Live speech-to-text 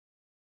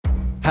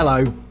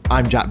Hello,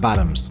 I'm Jack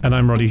Badams. And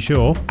I'm Roddy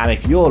Shaw. And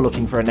if you're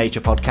looking for a nature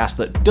podcast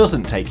that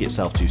doesn't take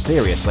itself too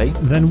seriously,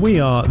 then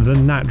we are The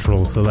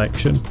Natural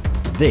Selection.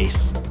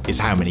 This is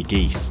How Many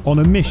Geese? On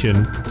a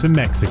mission to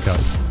Mexico.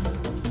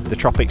 The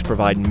tropics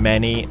provide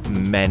many,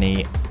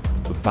 many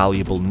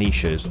valuable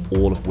niches,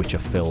 all of which are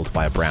filled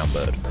by a brown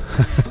bird.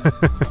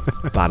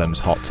 Badams'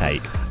 hot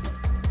take.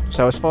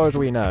 So as far as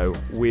we know,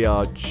 we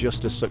are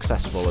just as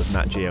successful as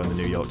Nat Geo and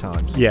the New York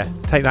Times. Yeah,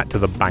 take that to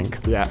the bank.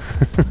 Yeah.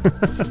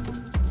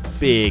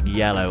 Big,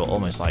 yellow,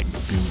 almost like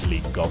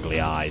googly, goggly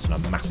eyes and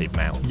a massive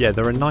mouth. Yeah,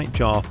 they're a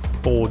nightjar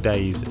 4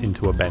 days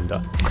into a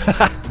bender.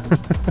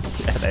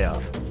 Yeah, they are.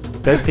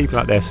 There's people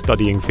out there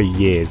studying for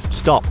years.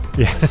 Stop.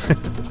 Yeah.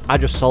 I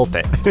just solved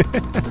it.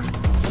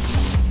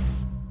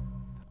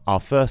 Our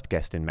first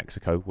guest in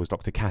Mexico was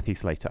Dr. Kathy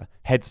Slater,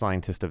 head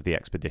scientist of the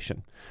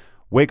expedition.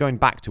 We're going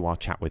back to our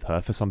chat with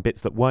her for some bits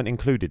that weren't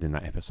included in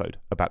that episode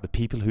about the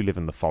people who live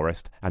in the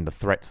forest and the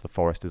threats the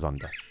forest is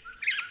under.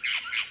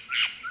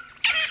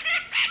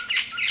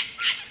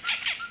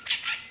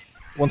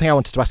 One thing I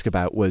wanted to ask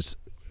about was,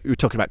 we were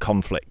talking about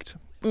conflict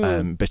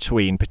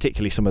between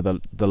particularly some of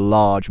the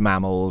large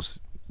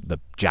mammals, the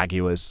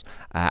jaguars,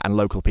 and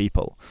local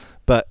people.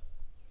 But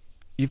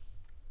you've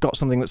got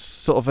something that's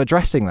sort of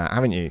addressing that,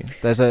 haven't you?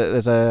 There's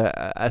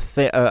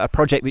a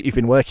project that you've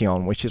been working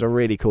on, which is a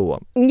really cool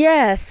one.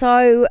 Yeah.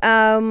 So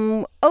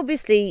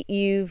obviously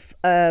you've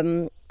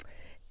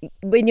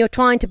when you're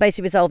trying to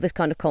basically resolve this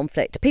kind of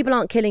conflict, people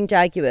aren't killing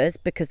jaguars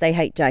because they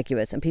hate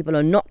jaguars, and people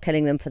are not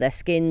killing them for their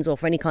skins or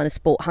for any kind of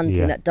sport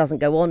hunting that doesn't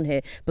go on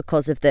here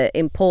because of the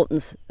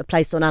importance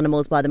placed on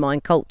animals by the Mayan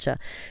culture.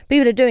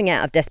 People are doing it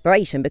out of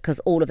desperation because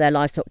all of their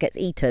livestock gets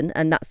eaten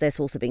and that's their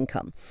source of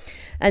income.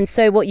 And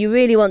so what you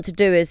really want to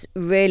do is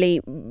really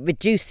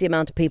reduce the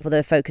amount of people that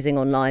are focusing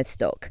on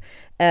livestock,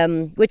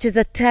 which is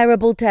a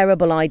terrible,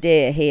 terrible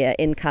idea here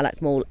in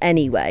Calakmul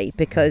anyway,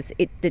 because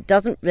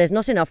there's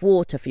not enough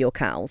water for your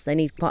cows. They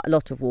need quite a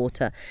lot of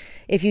water.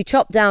 If you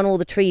chop down all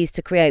the trees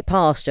to create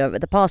pasture,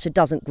 the pasture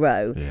doesn't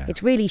grow. Yeah.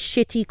 It's really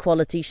shitty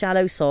quality,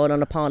 shallow soil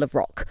on a pile of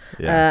rock.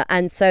 Yeah.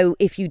 And so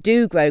if you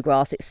do grow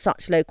grass, it's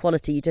such low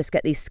quality, you just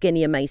get these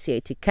skinny,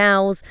 emaciated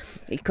cows.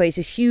 It creates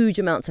huge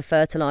amounts of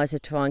fertilizer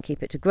to try and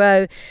keep it to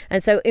grow.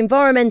 And so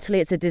environmentally,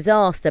 it's a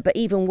disaster, but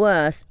even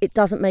worse, it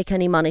doesn't make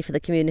any money for the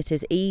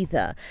communities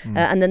either.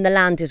 And then the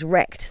land is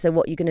wrecked. So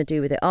what are you going to do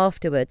with it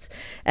afterwards?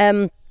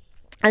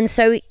 And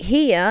so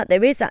here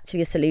there is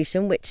actually a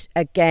solution, which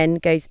again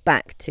goes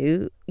back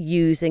to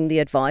using the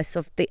advice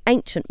of the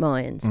ancient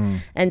Mayans.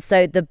 And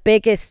so the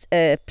biggest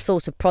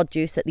source of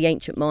produce that the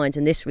ancient Mayans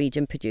in this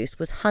region produced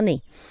was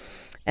honey.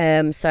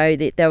 So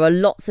there are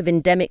lots of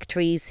endemic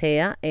trees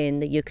here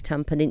in the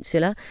Yucatan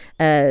Peninsula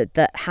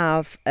that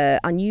have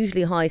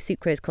unusually high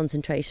sucrose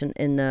concentration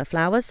in the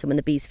flowers. So when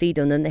the bees feed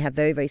on them, they have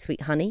very, very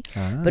sweet honey.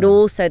 But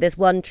also there's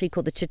one tree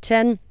called the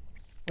chichen.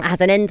 It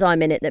has an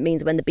enzyme in it that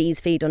means when the bees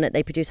feed on it,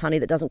 they produce honey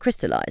that doesn't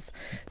crystallize.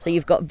 So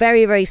you've got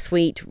very, very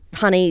sweet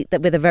honey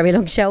with a very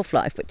long shelf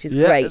life, which is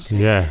great.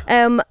 Yeah.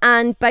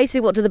 And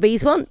basically, what do the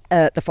bees want?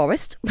 The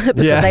forest, because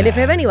they live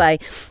here anyway.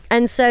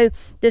 And so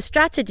the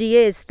strategy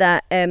is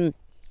that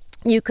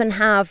you can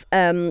have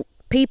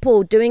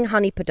people doing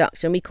honey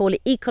production. We call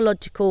it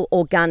ecological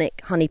organic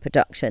honey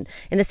production,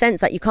 in the sense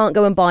that you can't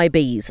go and buy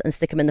bees and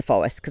stick them in the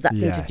forest because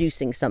that's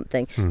introducing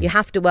something. You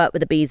have to work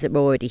with the bees that are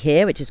already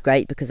here, which is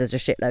great because there's a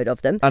shitload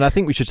of them. And I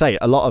think we should say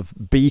a lot of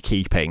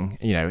beekeeping,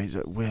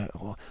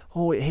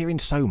 we're hearing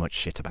so much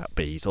shit about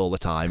bees all the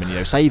time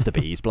and, save the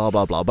bees, blah,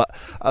 blah, blah. But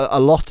a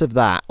lot of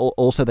that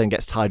also then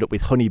gets tied up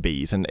with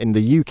honeybees. And in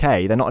the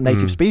UK, they're not a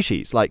native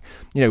species. Like,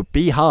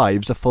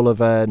 beehives are full of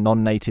a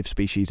non-native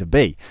species of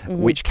bee,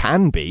 which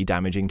can be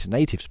damaging to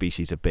native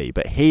species of bee,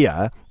 but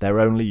here they're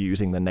only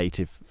using the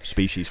native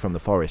species from the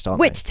forest, aren't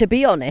they? Which, to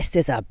be honest,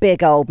 is a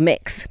big old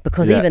mix,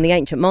 because even the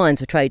ancient Mayans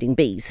were trading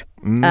bees.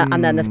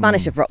 And then the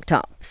Spanish have rocked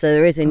up. So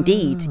there is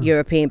indeed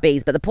European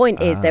bees. But the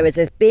point is there is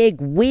this big,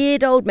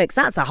 weird old mix.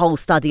 That's a whole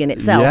study in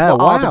itself.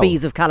 What are the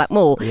bees of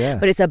Calakmul? Yeah.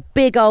 But it's a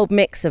big old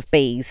mix of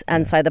bees.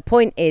 And so the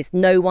point is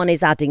no one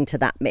is adding to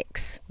that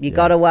mix. You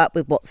got to work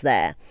with what's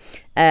there.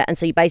 And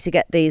so you basically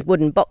get these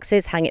wooden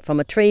boxes, hang it from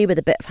a tree with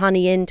a bit of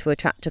honey in to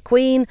attract a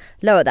queen,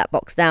 lower that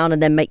box down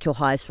and then make your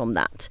hives from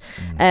that.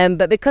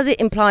 But because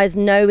it implies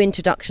no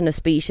introduction of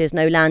species,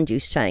 no land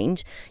use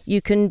change,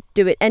 you can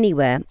do it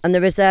anywhere. And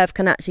the reserve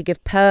can actually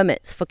give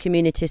permits for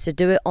communities to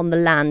do it on the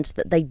land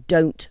that they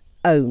don't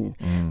own.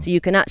 So you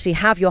can actually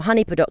have your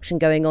honey production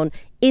going on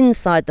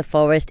inside the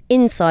forest,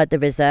 inside the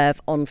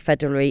reserve, on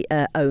federally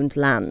owned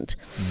land.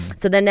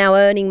 So they're now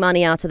earning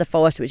money out of the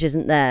forest which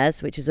isn't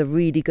theirs, which is a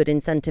really good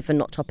incentive for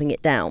not chopping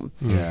it down.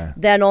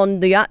 Then on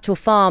the actual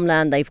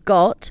farmland they've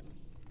got,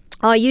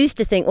 I used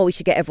to think, we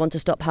should get everyone to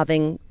stop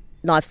having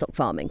livestock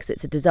farming because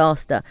it's a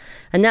disaster.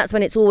 And that's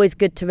when it's always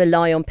good to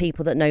rely on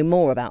people that know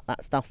more about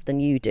that stuff than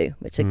you do,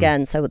 which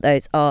again, so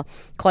those are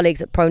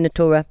colleagues at Pro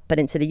Natura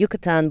Peninsula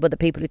Yucatan were the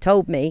people who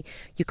told me,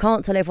 you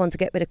can't tell everyone to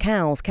get rid of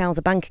cows. Cows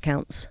are bank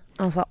accounts.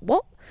 I was like,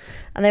 what?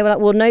 And they were like,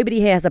 well, nobody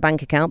here has a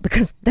bank account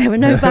because there are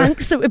no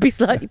banks, so it would be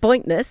slightly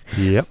pointless.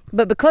 Yep.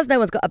 But because no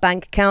one's got a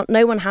bank account,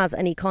 no one has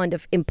any kind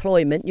of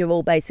employment. You're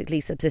all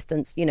basically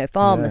subsistence,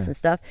 farmers and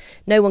stuff.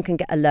 No one can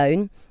get a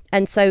loan.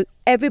 And so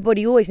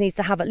everybody always needs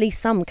to have at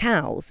least some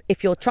cows.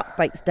 If your truck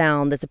breaks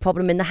down, there's a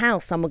problem in the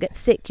house, someone gets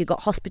sick, you've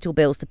got hospital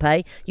bills to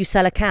pay, you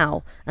sell a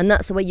cow. And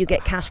that's the way you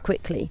get cash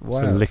quickly.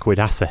 Wow. So liquid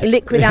assets.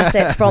 Liquid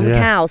assets from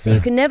cows. So you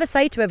can never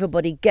say to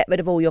everybody, get rid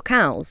of all your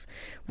cows.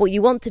 What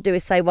you want to do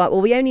is say, right,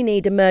 well, we only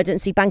need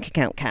emergency bank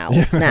account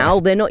cows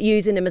now. They're not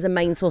using them as a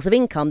main source of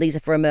income. These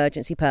are for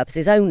emergency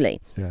purposes only.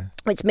 Yeah.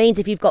 Which means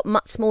if you've got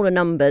much smaller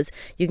numbers,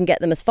 you can get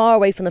them as far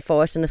away from the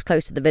forest and as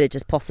close to the village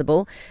as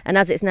possible. And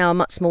as it's now a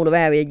much smaller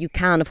area, you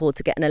can afford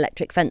to get an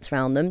electric fence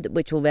around them,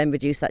 which will then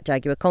reduce that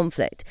jaguar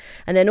conflict.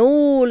 And then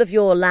all of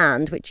your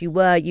land, which you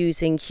were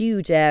using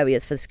huge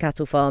areas for this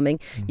cattle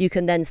farming, you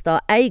can then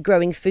start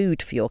growing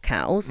food for your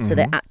cows, so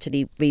they're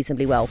actually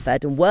reasonably well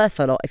fed and worth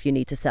a lot if you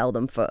need to sell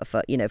them for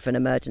an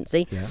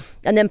emergency. Yeah.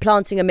 And then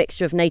planting a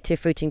mixture of native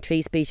fruiting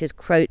tree species,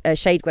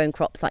 shade grown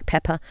crops like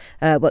pepper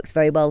works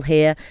very well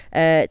here.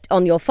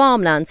 On your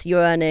farmland, so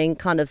you're earning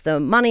kind of the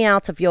money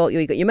out of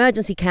you've got your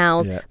emergency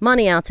cows,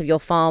 money out of your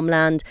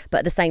farmland, but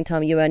at the same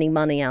time you're earning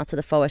money out of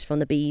the forest from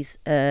the bees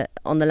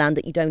on the land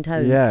that you don't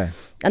own. Yeah.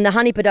 And the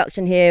honey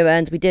production here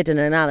we did an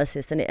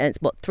analysis, and it earns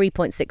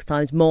 3.6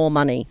 times more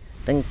money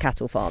than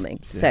cattle farming.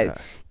 Yeah. So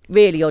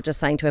really you're just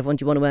saying to everyone,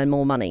 do you want to earn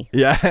more money?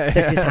 Yeah.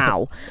 This is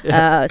how.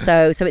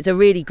 So it's a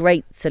really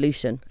great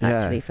solution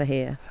actually for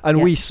here.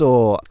 And we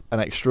saw an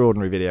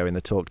extraordinary video in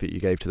the talk that you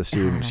gave to the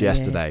students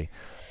yesterday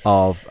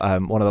of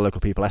one of the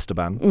local people,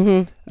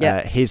 Esteban,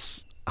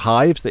 his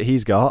hives that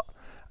he's got.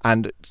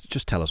 And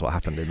just tell us what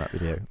happened in that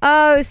video.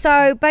 Oh,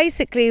 so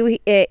basically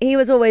he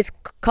was always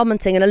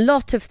commenting, and a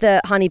lot of the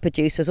honey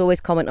producers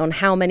always comment on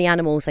how many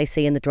animals they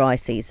see in the dry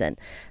season.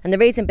 And the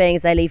reason being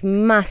is they leave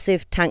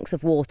massive tanks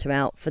of water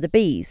out for the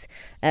bees.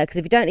 Because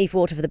if you don't leave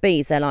water for the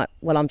bees, they're like,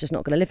 well, I'm just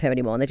not going to live here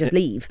anymore. And they just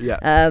leave.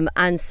 Yeah.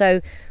 And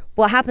so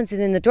what happens is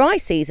in the dry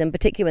season,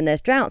 particularly when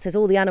there's droughts, is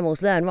all the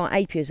animals learn, right,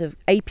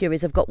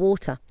 apiaries have got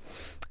water.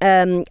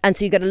 And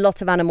so you get a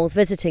lot of animals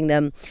visiting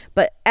them.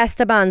 But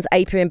Esteban's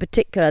apiary in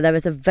particular, there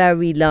is a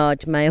very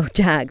large male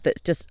jag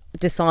that's just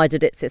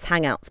decided it's its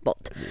hangout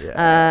spot.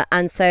 Yeah.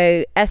 And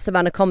so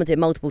Esteban had commented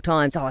multiple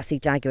times, I see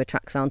jaguar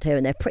tracks around here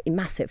and they're pretty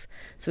massive.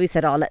 So we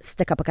said, let's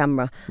stick up a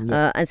camera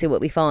and see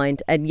what we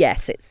find. And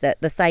yes, it's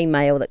the same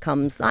male that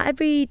comes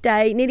every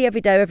day, nearly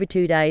every day, every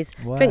 2 days,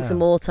 drinks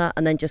some water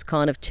and then just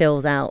kind of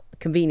chills out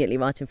conveniently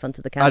right in front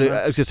of the camera.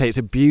 I was going to say, it's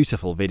a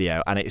beautiful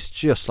video and it's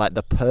just like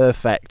the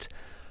perfect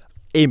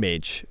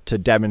image to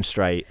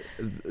demonstrate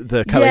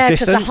the coexistence. Yeah,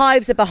 because the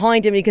hives are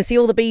behind him. You can see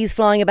all the bees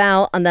flying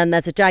about, and then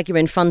there's a jaguar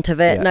in front of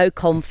it. Yeah. No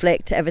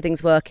conflict.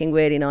 Everything's working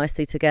really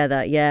nicely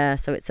together. Yeah,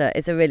 so it's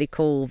a really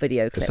cool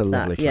video clip. It's a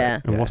lovely clip. Yeah.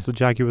 And what's the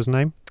jaguar's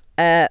name?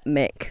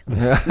 Mick.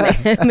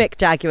 Mick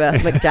Jaguar.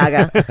 Mick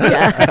Jagger.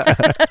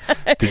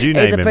 Yeah. Did you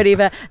name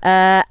him?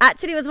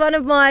 Actually, it was one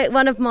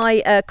of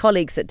my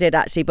colleagues that did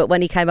actually. But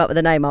when he came up with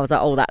the name, I was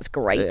like, "Oh, that's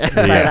great." So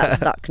that's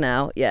stuck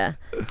now. Yeah.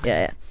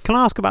 Can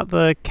I ask about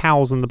the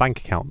cows and the bank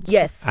accounts?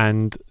 Yes.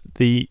 And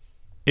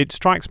it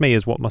strikes me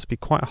as what must be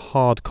quite a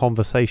hard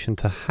conversation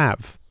to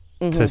have,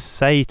 to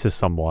say to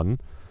someone,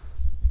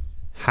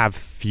 have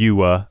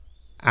fewer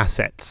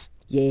assets.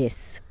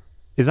 Yes.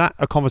 Is that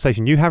a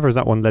conversation you have, or is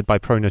that one led by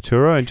Pro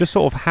Natura? And just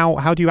sort of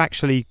how do you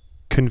actually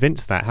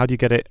convince that? How do you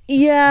get it?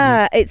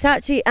 Yeah, it's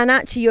actually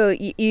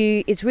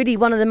it's really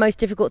one of the most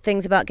difficult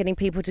things about getting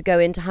people to go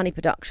into honey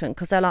production,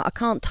 because they're like, I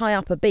can't tie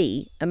up a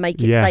bee and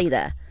make it stay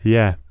there.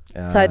 Yeah.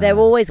 So they're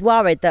always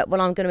worried that,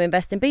 well, I'm going to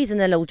invest in bees and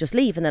they'll all just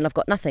leave and then I've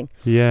got nothing.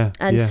 Yeah.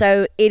 And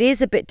so it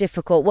is a bit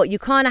difficult. What you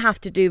kind of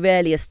have to do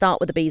really is start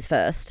with the bees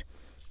first.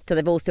 So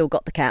they've all still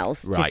got the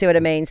cows. Right. Do you see what I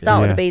mean?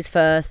 Start with the bees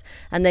first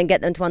and then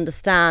get them to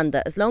understand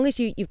that as long as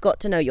you've got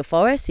to know your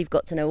forests, you've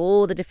got to know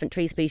all the different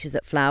tree species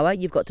that flower,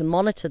 you've got to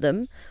monitor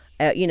them,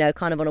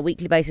 kind of on a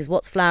weekly basis,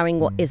 what's flowering,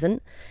 what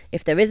isn't.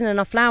 If there isn't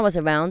enough flowers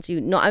around, you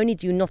not only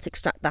do you not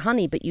extract the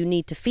honey, but you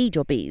need to feed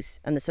your bees.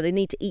 And so they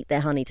need to eat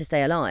their honey to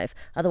stay alive.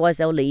 Otherwise,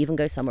 they'll leave and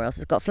go somewhere else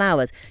that's got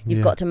flowers.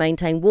 You've got to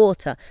maintain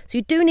water. So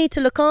you do need to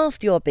look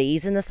after your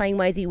bees in the same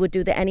way that you would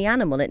do any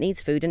animal. It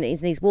needs food and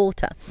it needs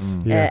water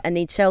and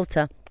needs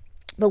shelter.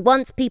 But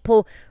once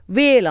people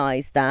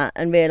realise that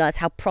and realise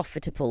how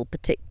profitable,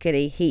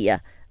 particularly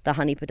here, the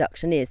honey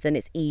production is, then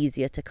it's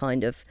easier to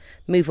kind of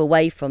move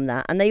away from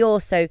that. And they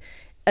also,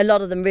 a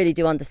lot of them really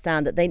do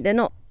understand that they're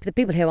not, the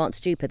people here aren't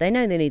stupid. They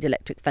know they need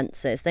electric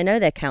fences. They know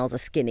their cows are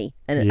skinny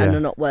and are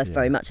not worth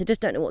very much. They just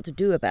don't know what to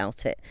do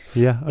about it.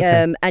 Yeah.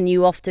 Okay. And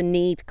you often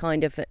need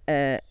kind of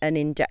an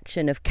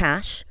injection of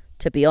cash,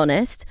 to be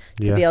honest,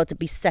 to be able to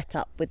be set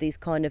up with these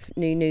kind of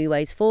new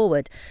ways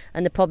forward.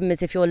 And the problem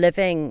is, if you're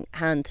living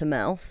hand to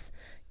mouth,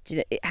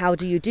 how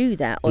do you do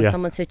that? Or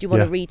someone says, do you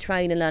want to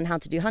retrain and learn how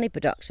to do honey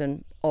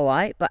production? All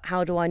right, but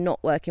how do I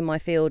not work in my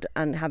field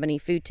and have any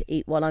food to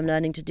eat while I'm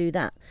learning to do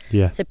that?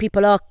 So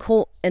people are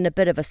caught in a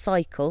bit of a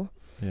cycle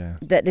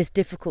that is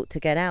difficult to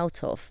get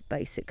out of,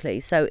 basically.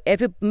 So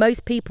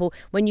most people,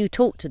 when you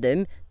talk to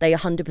them, they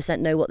 100%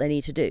 know what they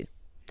need to do.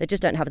 They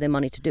just don't have the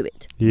money to do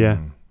it.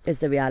 Is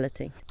the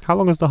reality. How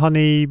long has the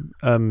honey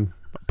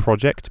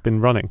project been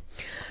running?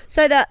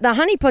 So the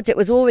honey project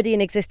was already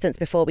in existence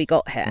before we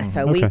got here.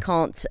 So we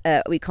can't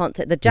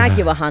the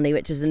Jaguar honey,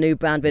 which is the new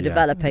brand we're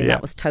developing.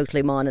 That was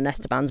totally mine and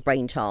Esteban's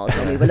brainchild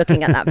when we were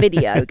looking at that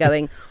video,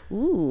 going,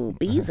 "Ooh,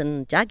 bees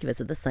and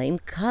jaguars are the same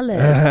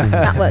colours.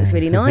 That works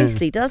really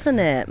nicely, doesn't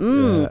it?"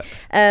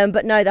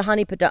 But no, the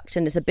honey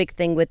production is a big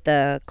thing with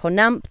the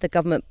CONAMP, the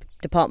government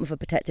Department for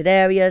Protected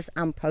Areas,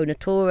 and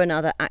ProNatura and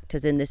other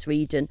actors in this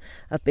region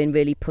have been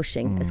really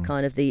pushing as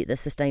kind of the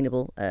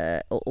sustainable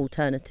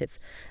alternative.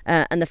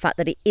 And the fact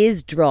that it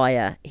is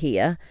drier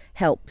here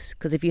helps,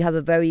 because if you have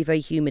a very, very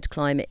humid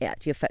climate, it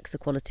actually affects the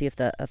quality of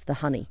the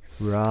honey.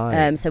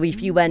 Right. So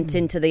if you went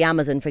into the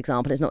Amazon, for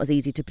example, it's not as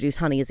easy to produce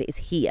honey as it is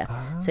here.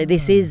 So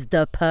this is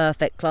the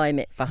perfect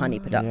climate for honey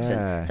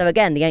production. So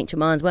again, the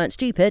ancient Mayans weren't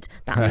stupid.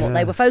 That's what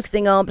they were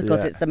focusing on,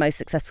 because it's the most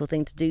successful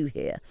thing to do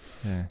here.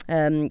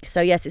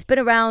 So yes, it's been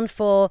around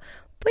for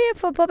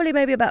probably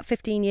maybe about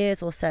 15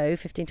 years or so,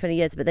 15, 20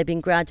 years, but they've been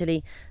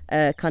gradually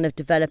kind of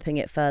developing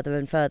it further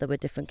and further with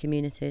different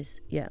communities.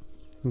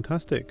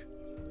 Fantastic.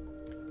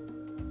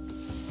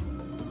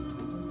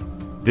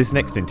 This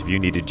next interview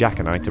needed Jack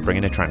and I to bring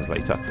in a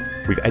translator.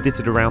 We've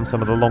edited around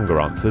some of the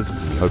longer answers.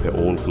 We hope it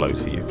all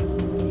flows for you.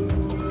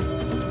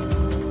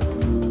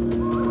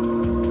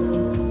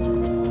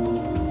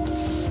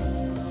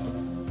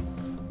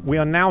 We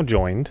are now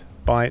joined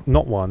by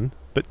not one,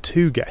 but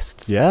two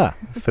guests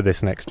for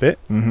this next bit.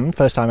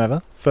 First time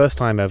ever. First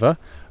time ever.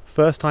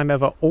 First time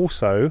ever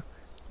also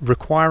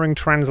requiring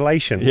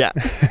translation.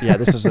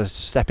 This is a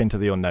step into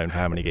the unknown for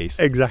How Many Geese.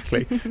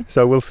 Exactly.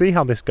 So we'll see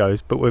how this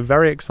goes, but we're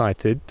very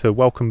excited to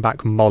welcome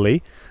back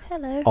Molly.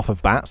 Hello. Off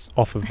of Bats.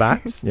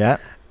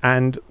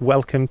 And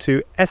welcome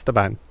to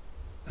Esteban.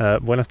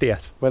 Buenos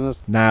dias.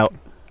 Now,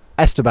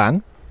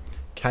 Esteban,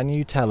 can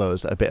you tell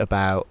us a bit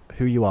about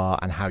who you are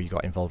and how you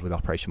got involved with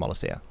Operation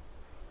Wallacea?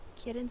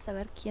 ¿Quieren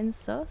saber quién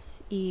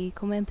sos y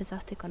cómo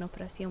empezaste con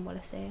Operación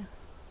Wallacea?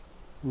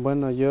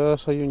 Bueno, yo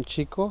soy un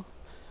chico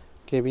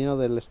que vino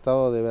del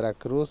estado de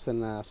Veracruz,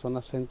 en la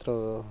zona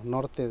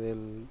centro-norte de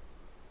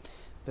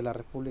la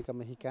República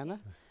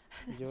Mexicana.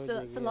 So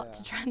that's a lot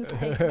to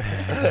translate.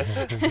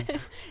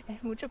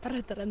 Es mucho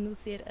para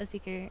traducir, así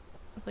que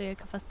voy a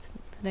capaz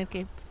tener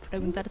que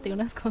preguntarte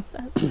unas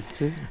cosas.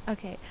 Sí.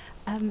 Okay.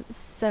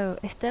 So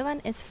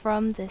Esteban is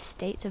from the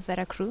state of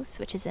Veracruz,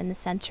 which is in the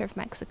center of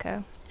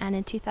Mexico. And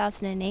in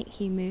 2008,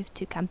 he moved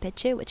to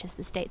Campeche, which is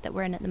the state that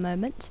we're in at the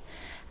moment.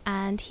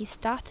 And he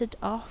started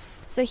working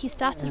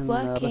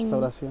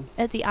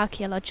at the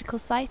archaeological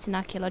site and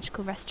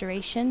archaeological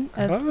restoration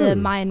of the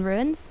Mayan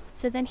ruins.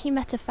 So then he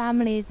met a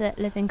family that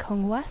live in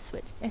Conguas,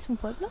 which is un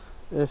pueblo?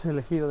 Es el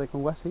ejido de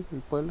Conguas, sí,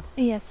 el pueblo.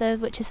 Yeah, so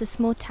which is a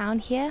small town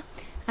here.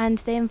 And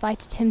they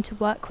invited him to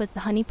work with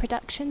the honey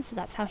production, so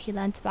that's how he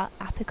learned about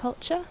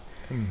apiculture.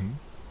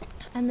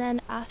 And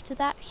then after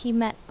that, he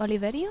met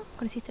Oliverio.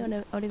 ¿Conociste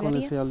Oliverio?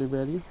 Conocí a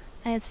Oliverio.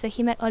 And so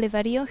he met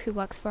Oliverio, who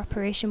works for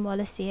Operation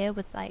Wallacea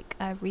with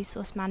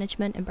resource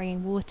management and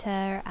bringing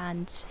water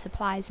and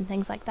supplies and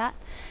things like that.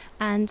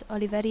 And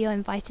Oliverio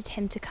invited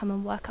him to come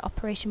and work at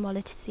Operation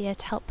Wallacea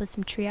to help with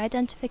some tree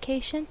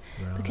identification,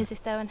 because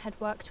Esteban had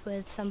worked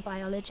with some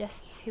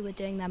biologists who were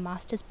doing their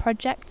master's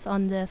projects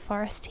on the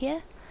forest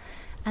here.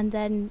 And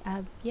then,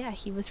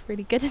 he was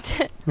really good at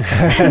it.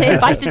 And they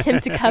invited him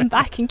to come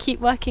back and keep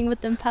working with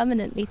them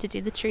permanently to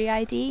do the tree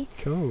ID.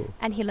 Cool.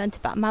 And he learnt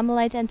about mammal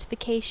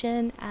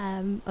identification,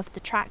 of the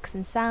tracks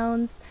and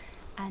sounds.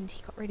 And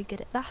he got really good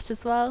at that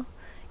as well.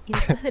 Y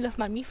después de los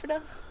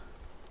mamíferos.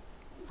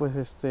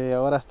 Pues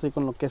ahora estoy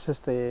con lo que es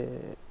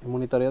el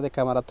monitoreo de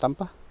cámara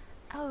trampa.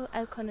 Oh,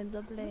 con el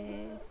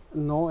doble...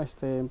 No,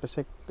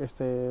 empecé,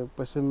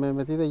 pues me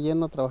metí de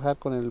lleno a trabajar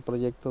con el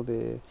proyecto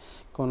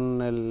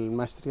con el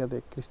maestría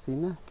de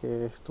Cristina,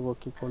 que estuvo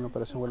aquí con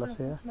Operación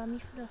Wallacea.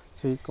 Mamíferos.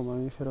 Sí, con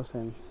mamíferos.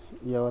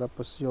 Y ahora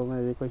pues yo me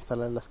dedico a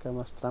instalar las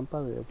cámaras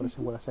trampa de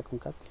Operación Wallacea con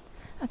Katy.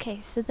 Okay,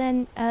 so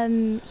then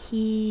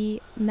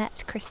he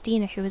met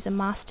Christina, who was a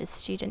master's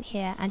student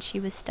here, and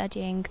she was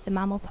studying the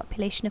mammal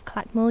population of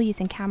Clacmore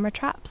using camera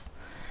traps.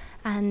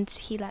 And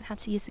he learned how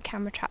to use the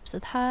camera traps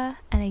with her,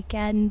 and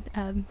again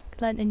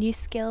learned a new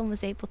skill and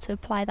was able to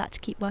apply that to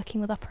keep working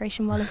with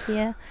Operation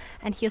Wallacea.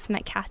 And he also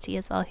met Katy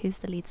as well, who's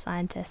the lead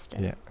scientist,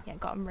 and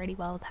got on really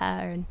well with her.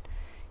 And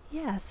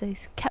so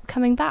he's kept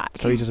coming back.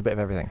 So he does a bit of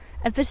everything.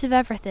 A bit of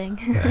everything.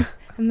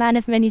 A man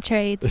of many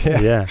trades.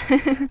 Yeah.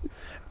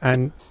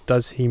 And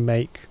does he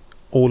make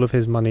all of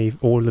his money,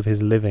 all of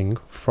his living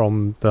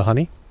from the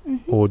honey,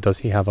 or does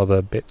he have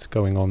other bits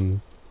going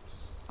on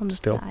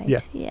still? The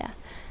side. Yeah.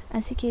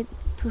 Así que,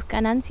 ¿tus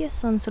ganancias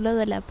son solo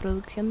de la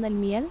producción del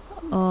miel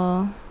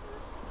o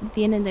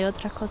vienen de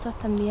otras cosas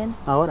también?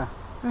 Ahora.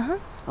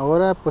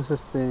 Ahora pues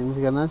mis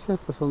ganancias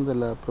pues son de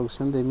la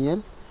producción de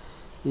miel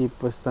y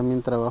pues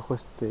también trabajo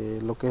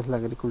lo que es la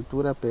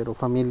agricultura, pero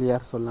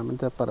familiar,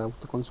 solamente para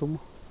autoconsumo.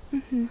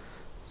 Mhm.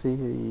 Sí,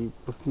 y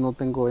pues no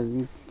tengo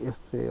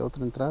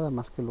otra entrada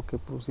más que lo que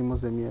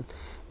producimos de miel.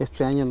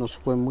 Este año nos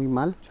fue muy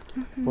mal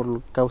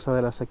por causa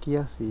de las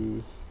sequías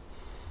y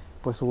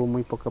pues hubo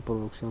muy poca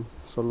producción.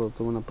 Solo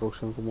tuve una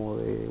producción como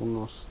de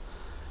unos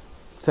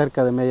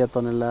cerca de media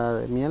tonelada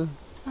de miel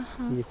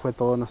y fue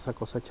toda nuestra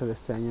cosecha de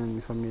este año en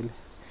mi familia.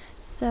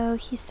 So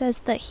he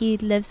says that he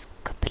lives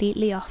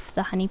completely off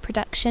the honey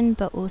production,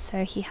 but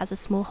also he has a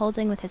small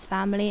holding with his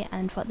family,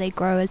 and what they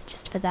grow is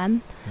just for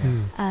them,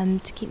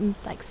 to keep them,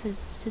 like, to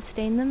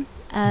sustain them.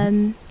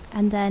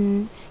 And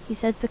then he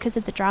said because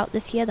of the drought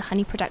this year, the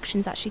honey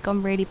production's actually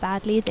gone really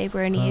badly. They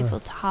were only able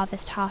to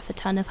harvest half a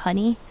ton of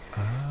honey,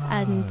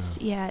 and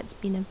yeah, it's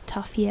been a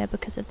tough year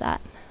because of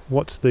that.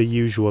 What's the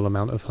usual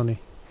amount of honey?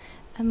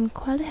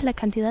 ¿Cuál es la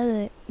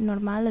cantidad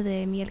normal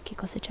de miel que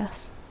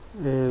cosechas?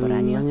 El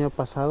año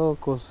pasado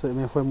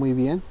me fue muy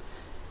bien.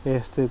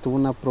 Tuve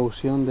una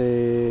producción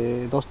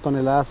de 2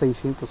 toneladas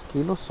 600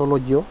 kilos, solo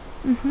yo,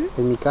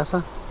 en mi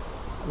casa,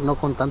 no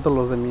contando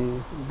los de mi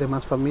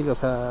demás familia, o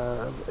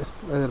sea,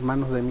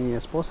 hermanos de mi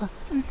esposa.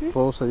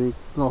 Todos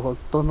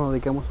nos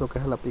dedicamos a lo que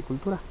es la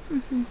apicultura.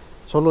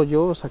 Solo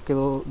yo saqué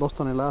 2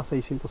 toneladas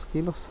 600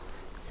 kilos.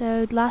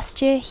 So last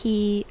year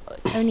he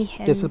only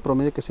Que es el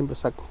promedio que siempre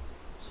saco.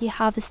 He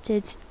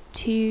harvested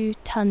 2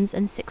 tons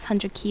and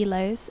 600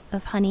 kilos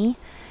of honey,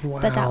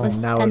 but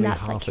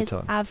that's like his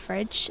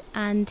average.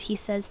 And he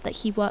says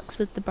that he works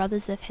with the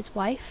brothers of his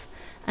wife,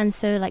 and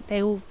so like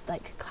they all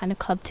like kind of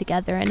club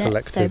together in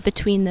it. So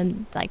between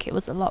them, like it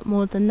was a lot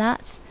more than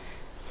that.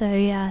 So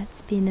yeah,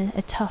 it's been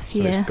a tough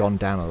year. So it's gone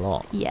down a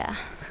lot. Yeah.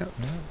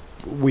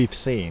 We've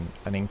seen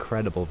an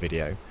incredible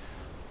video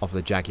of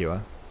the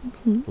jaguar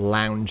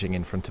lounging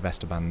in front of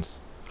Esteban's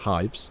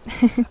hives,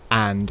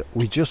 and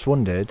we just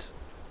wondered,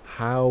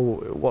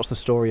 what's the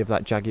story of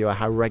that jaguar?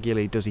 How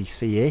regularly does he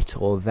see it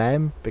or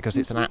them? Because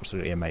it's an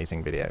absolutely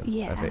amazing video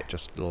of it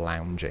just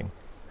lounging.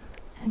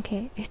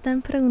 Okay,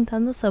 están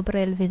preguntando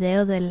sobre el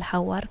video del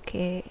jaguar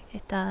que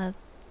está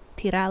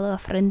tirado a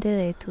frente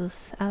de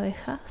tus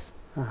abejas.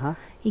 Ajá.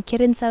 Y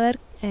quieren saber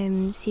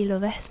si lo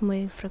ves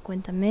muy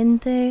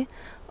frecuentemente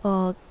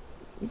o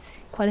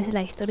cuál es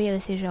la historia de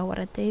ese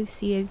jaguar. ¿Te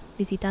sigue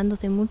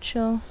visitándote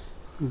mucho?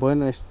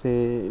 Bueno,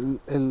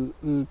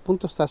 el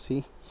punto está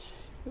así.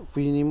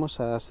 Vinimos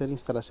a hacer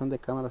instalación de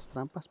cámaras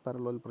trampas para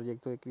el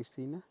proyecto de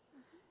Cristina.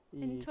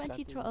 In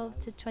 2012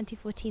 to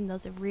 2014, there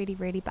was a really,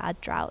 really bad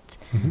drought,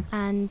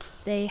 and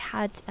they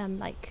had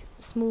like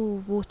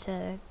small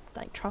water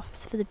like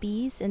troughs for the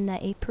bees in their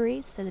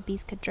apiaries so the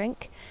bees could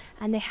drink,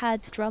 and they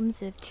had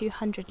drums of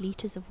 200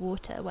 litres of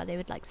water where they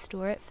would like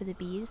store it for the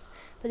bees,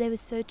 but they were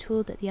so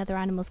tall that the other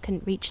animals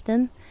couldn't reach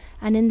them,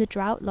 and in the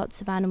drought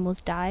lots of animals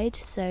died,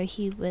 so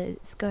he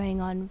was going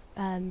on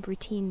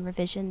routine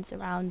revisions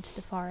around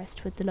the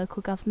forest with the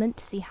local government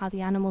to see how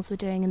the animals were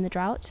doing in the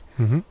drought.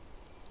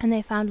 And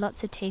they found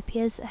lots of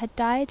tapirs that had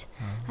died,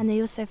 and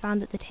they also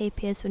found that the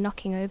tapirs were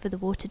knocking over the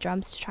water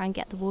drums to try and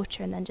get the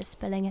water and then just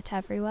spilling it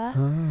everywhere.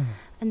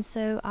 And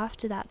so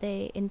after that,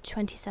 in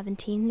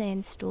 2017, they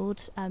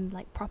installed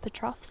like proper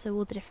troughs so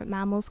all the different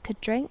mammals could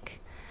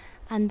drink.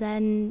 And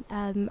then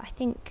I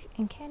think,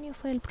 ¿en qué año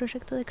fue el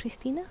proyecto de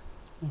Cristina?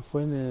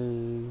 Fue en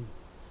el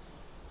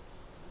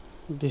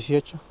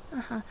 18.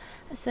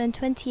 So in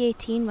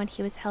 2018, when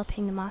he was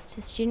helping the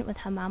master's student with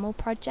her mammal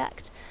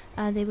project,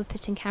 they were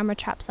putting camera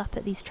traps up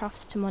at these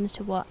troughs to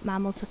monitor what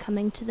mammals were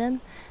coming to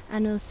them,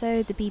 and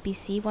also the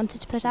BBC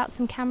wanted to put out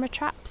some camera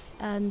traps,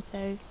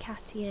 so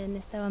Cathy and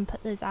Esteban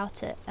put those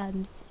out at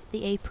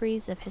the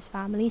apiaries of his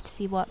family to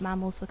see what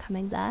mammals were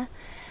coming there,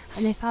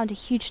 and they found a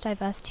huge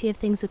diversity of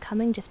things were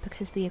coming just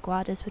because the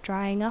aguadas were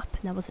drying up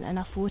and there wasn't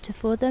enough water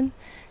for them.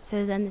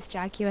 So then this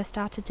jaguar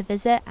started to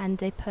visit, and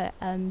they put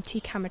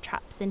 2 camera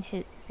traps in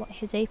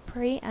his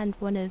apiary and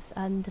one of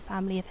the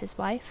family of his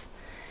wife,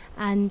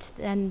 and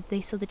then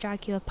they saw the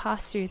jaguar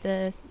pass through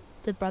the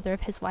brother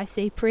of his wife's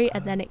apiary,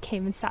 and then it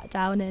came and sat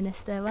down in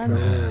Esteban's.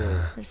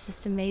 It's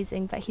just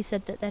amazing. But he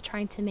said that they're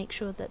trying to make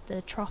sure that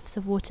the troughs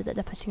of water that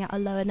they're putting out are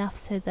low enough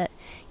so that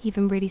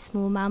even really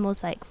small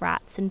mammals like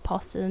rats and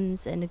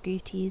possums and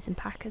agoutis and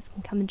packers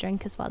can come and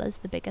drink as well as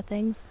the bigger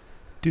things.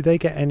 Do they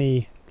get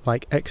any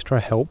like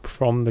extra help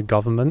from the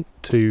government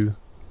to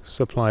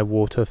supply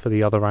water for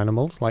the other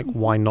animals? Like,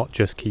 why not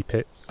just keep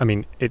it? I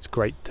mean, it's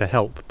great to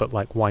help, but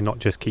like, why not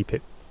just keep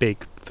it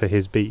big for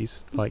his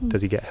bees? Like,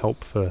 does he get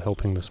help for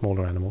helping the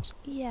smaller animals?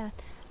 Yeah.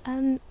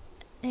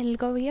 El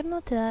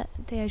gobierno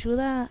te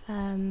ayuda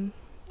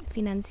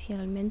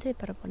financieramente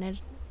para poner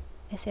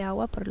ese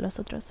agua por los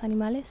otros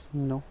animales.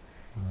 No.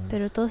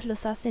 Pero todos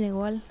los hacen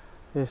igual.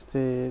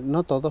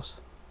 No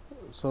todos,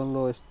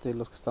 solo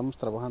los que estamos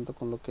trabajando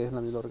con lo que es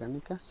la miel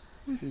orgánica.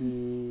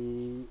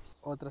 y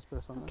otras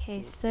personas.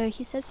 Okay, so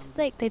he says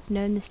like they've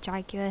known this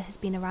jaguar has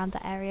been around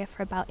the area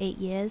for about 8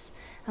 years,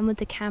 and with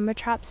the camera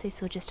traps they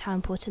saw just how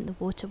important the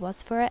water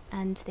was for it,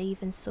 and they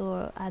even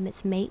saw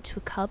its mate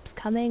with cubs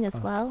coming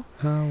as well.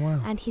 Oh,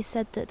 wow. And he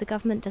said that the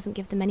government doesn't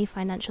give them any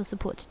financial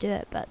support to do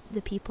it, but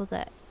the people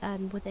that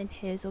within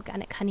his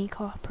organic honey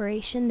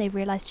cooperation, they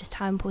realised just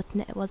how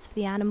important it was for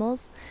the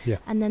animals. Yeah.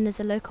 And then there's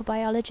a local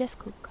biologist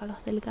called Carlos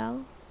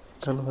Delgado,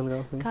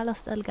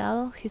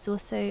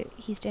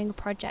 he's doing a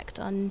project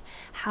on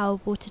how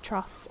water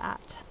troughs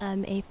at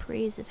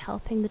apiaries is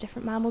helping the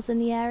different mammals in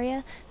the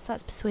area. So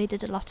that's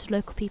persuaded a lot of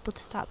local people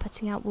to start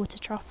putting out water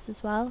troughs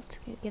as well, to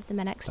give them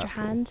an extra That's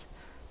cool. hand.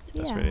 So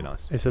That's yeah, really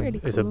nice. It's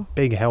really a cool.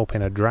 big help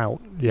in a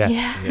drought.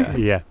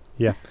 Yeah.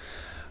 Yeah.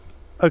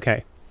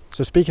 Okay.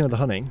 So speaking of the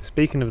honey,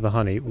 Speaking of the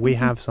honey, we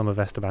have some of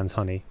Esteban's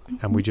honey,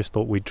 and we just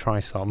thought we'd try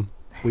some.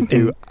 we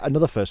do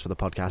another first for the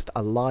podcast,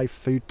 a live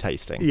food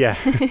tasting. Yeah.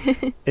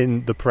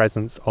 In the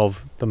presence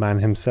of the man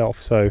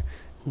himself. So,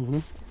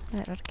 Ujú.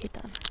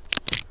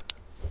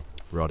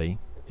 Roddy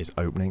is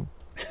opening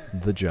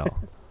the jar.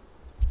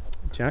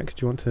 Jack,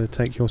 do you want to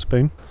take your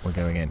spoon? We're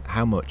going in.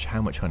 How much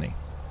honey?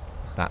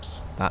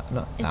 That's that.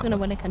 Not Es that una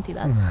much. buena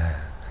cantidad.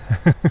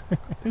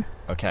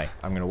 Okay,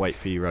 I'm going to wait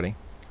for you. Ready?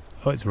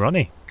 Oh, it's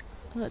runny.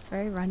 Oh, it's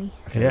very runny.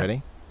 Okay, Yeah.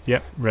 ready?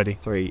 Yep, ready.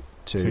 3,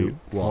 2,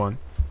 1.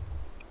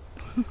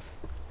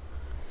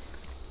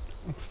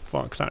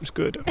 Fuck, that's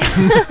good.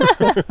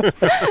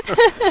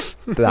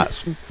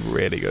 That's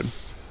really good.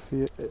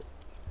 Sí,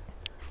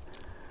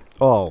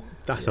 Oh,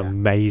 That's Yeah.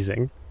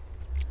 amazing.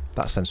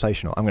 that's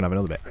sensational. I'm going to have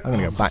another bit. I'm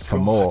going to go back for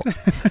more.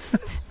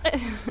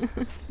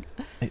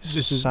 It's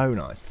This is- so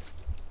nice.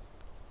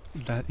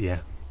 Yeah.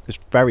 It's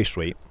very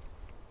sweet.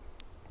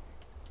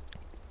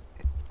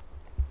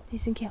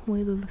 Dicen que es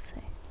muy dulce.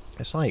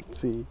 It's like,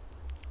 sí.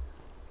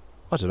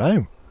 I don't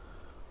know.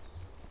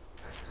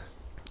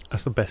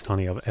 That's the best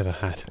honey I've ever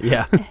had.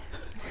 Yeah.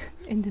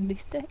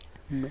 ¿Entendiste?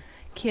 No.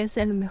 Que es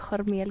el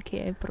mejor miel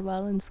que he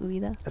probado en su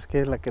vida. Es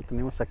que la que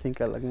tenemos aquí en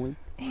Calakmul.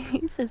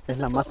 He says this Es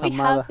la is what más we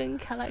amada. have in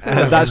Calac.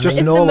 That's just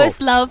It's normal. the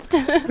most loved.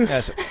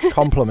 Yes,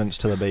 compliments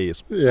to the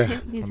bees.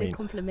 Yeah. Dice I mean-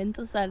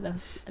 complementos a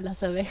las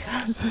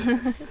abejas.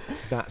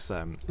 That's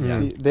yeah.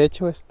 Sí, de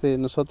hecho,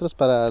 nosotros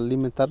para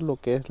alimentar lo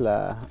que es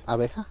la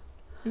abeja,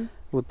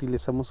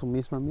 utilizamos su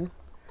misma miel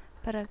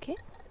 ¿Para qué?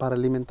 para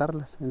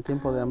alimentarlas en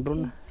tiempo de Ah,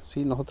 hambruna. ok.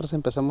 Sí, nosotros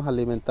empezamos a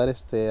alimentar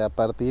a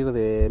partir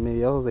de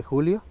mediados de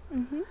julio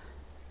Mm-hmm.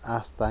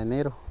 hasta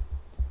enero.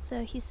 So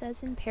he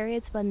says in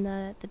periods when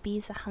the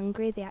bees are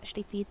hungry, they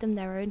actually feed them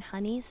their own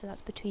honey. So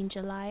that's between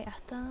July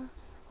hasta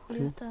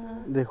Sí,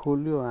 de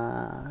julio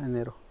a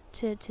enero.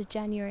 to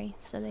January.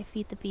 So they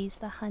feed the bees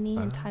the honey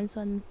in Ah. times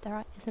when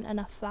there isn't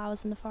enough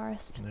flowers in the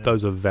forest.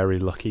 Those are very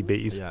lucky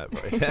bees. Yeah,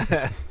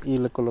 Y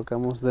le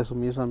colocamos de su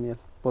misma miel,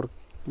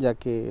 ya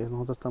que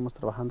nosotros estamos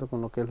trabajando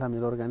con lo que es la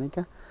miel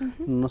orgánica,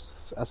 Mm-hmm.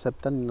 nos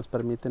aceptan y nos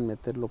permiten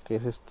meter lo que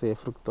es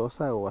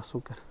fructosa o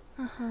azúcar,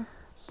 Uh-huh.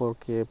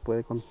 porque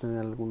puede contener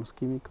algunos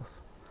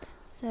químicos.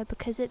 So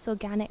because it's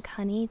organic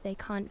honey, they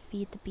can't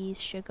feed the bees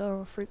sugar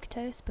or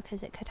fructose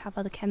because it could have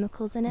other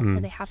chemicals in it. So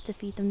Mm. they have to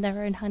feed them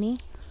their own honey.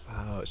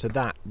 Oh, so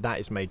that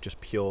is made just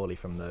purely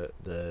from the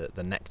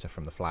nectar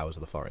from the flowers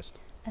of the forest.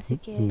 Así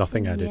que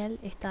Nothing ese added. miel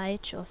está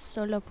hecho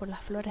solo por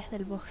las flores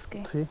del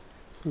bosque. Sí,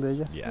 de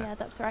ellas. Yeah,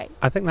 that's right.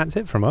 I think that's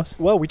it from us.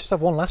 Well, we just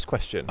have one last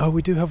question. Oh,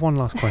 we do have one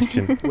last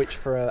question. Which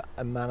for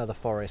a man of the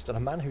forest and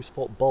a man who's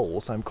fought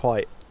bulls, I'm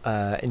quite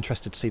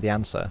interested to see the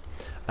answer.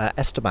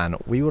 Esteban,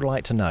 we would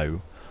like to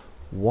know,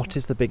 what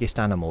is the biggest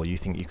animal you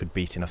think you could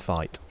beat in a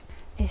fight?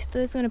 Esto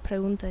es una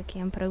pregunta que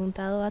han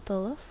preguntado a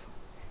todos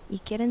y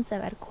quieren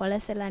saber cuál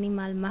es el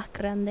animal más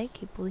grande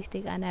que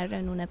pudiste ganar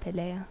en una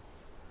pelea.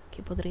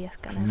 Que podrías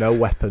ganar. No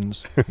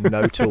weapons,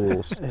 no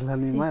tools. El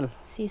animal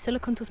Sí, solo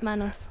con tus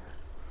manos.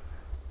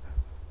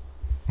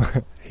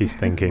 He's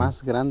thinking.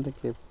 más grande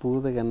que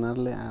pude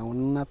ganarle a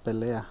una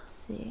pelea.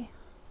 Sí.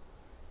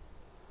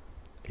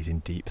 He's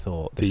in deep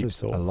thought. This Deep is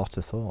thought. a lot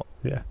of thought.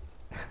 Yeah.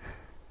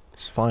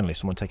 It's finally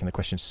someone taking the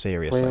question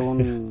seriously.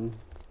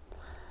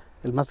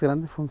 El más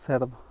grande fue un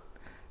cerdo.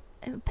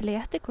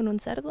 ¿Peleaste con un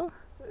cerdo?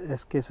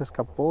 Es que se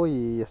escapó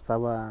y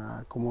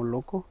estaba como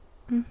loco.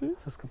 Ujú.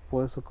 Se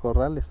escapó de su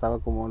corral, estaba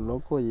como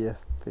loco y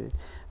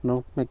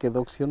no me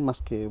quedó opción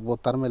más que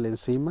botármelo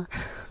encima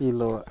y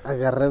lo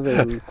agarré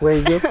del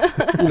cuello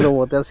y lo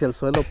boté hacia el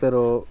suelo,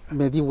 pero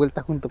me di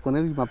vuelta junto con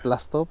él y me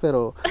aplastó,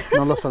 pero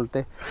no lo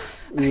solté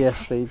y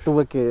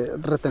tuve que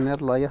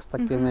retenerlo ahí hasta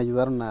que me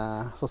ayudaron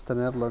a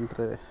sostenerlo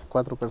entre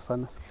 4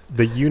 personas.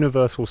 The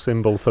universal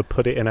symbol for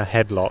put it in a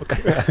headlock.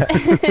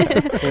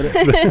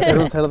 Era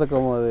un cerdo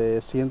como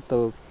de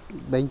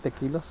 120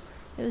 kilos.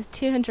 It was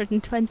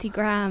 220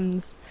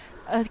 grams.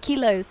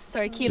 Kilos,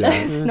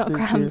 Yeah. not Sí,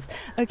 grams.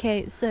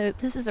 Okay, so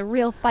this is a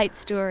real fight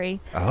story.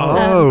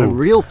 Oh, a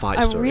real fight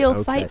A story. real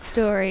Okay. fight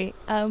story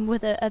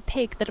with a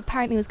pig that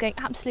apparently was going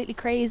absolutely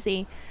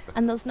crazy,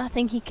 and there was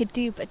nothing he could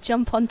do but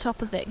jump on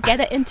top of it,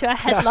 get it into a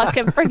headlock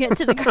and bring it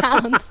to the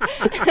ground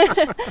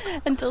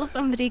until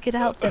somebody could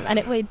help him, and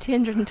it weighed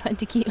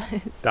 220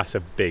 kilos. That's a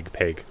big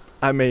pig.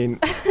 I mean,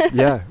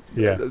 yeah.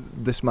 Yeah.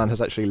 This man has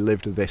actually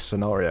lived this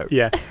scenario.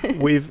 Yeah.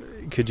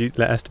 Could you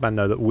let Esteban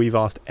know that we've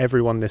asked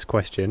everyone this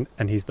question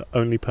and he's the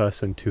only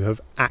person to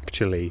have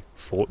actually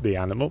fought the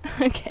animal?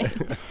 Ok.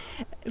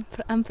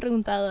 Han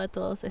preguntado a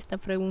todos esta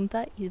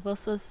pregunta y vos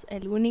sos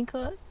el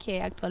único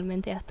que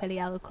actualmente has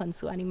peleado con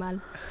su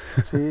animal.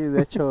 Sí,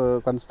 de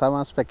hecho, cuando estaba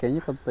más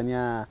pequeño, cuando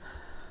tenía,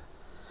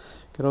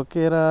 creo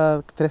que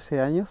era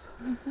 13 años,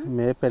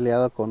 me he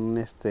peleado con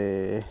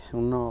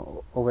una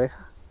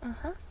oveja,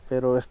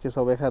 pero es que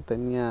esa oveja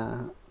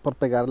tenía por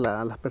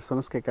pegarla a las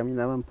personas que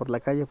caminaban por la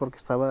calle porque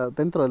estaba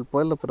dentro del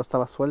pueblo, pero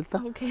estaba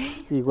suelta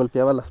y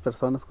golpeaba a las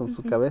personas con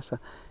su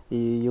cabeza.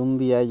 Y un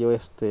día yo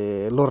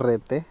lo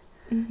reté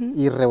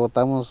y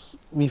rebotamos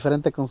mi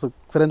frente con su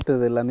frente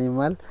del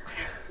animal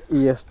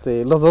y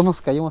los dos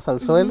nos caímos al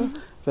suelo,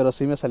 pero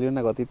sí me salió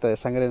una gotita de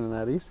sangre en la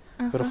nariz,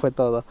 pero fue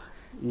todo.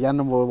 Y ya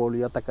no me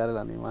volvió a atacar el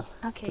animal.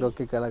 Creo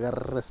que le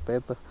agarré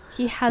respeto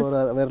por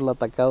haberlo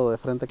atacado de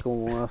frente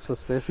como a su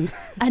especie.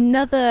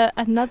 Another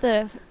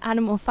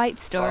animal fight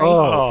story.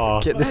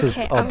 This is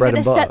our I'm bread going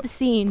and to set butter. the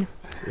scene.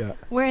 Yeah.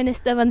 We're in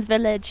Esteban's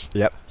village.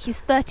 Yep. He's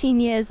 13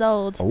 years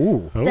old.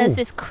 Ooh. There's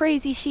this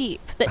crazy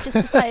sheep that just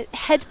decides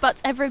headbutts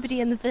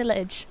everybody in the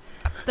village.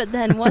 But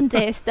then one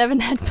day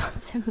Esteban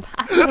headbutts him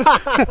back.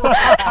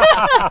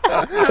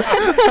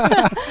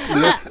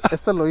 Y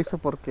esto lo hizo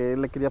porque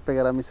le quería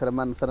pegar a mis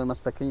hermanos, eran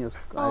más pequeños,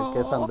 que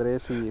es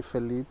Andrés y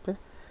Felipe,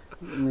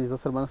 mis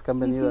dos hermanos que han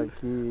venido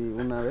aquí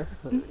una vez.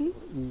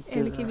 Y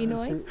El que vino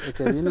hoy. Sí, el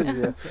que vino y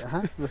los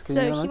que So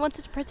vinieron he hoy.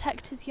 wanted to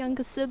protect his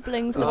younger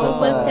siblings that were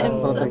with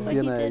him, so he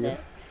protección a did ellos.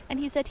 it. And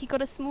he said he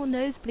got a small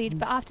nosebleed,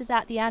 but after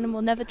that the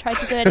animal never tried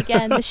to do it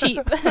again, the sheep.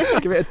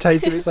 Give it a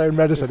taste of its own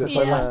medicine. It's the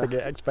Yeah. last thing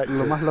it expected.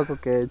 Lo más loco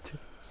que he hecho.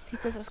 He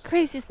says that's the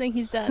craziest thing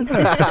he's done.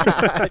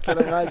 I can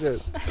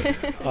imagine.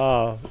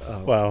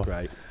 Well.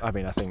 Great. I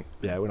mean, I think,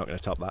 we're not going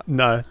to top that.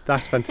 No,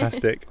 that's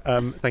fantastic.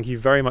 Thank you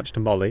very much to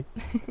Molly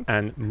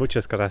and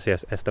muchas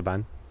gracias,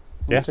 Esteban.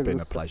 Yeah, It's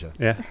been a pleasure.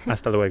 Yeah,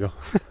 hasta luego.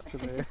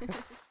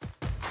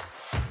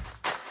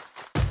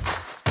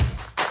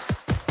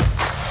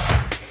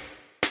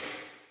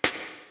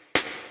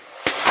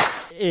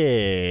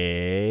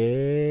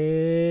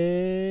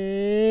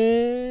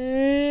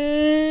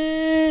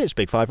 It's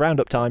Big Five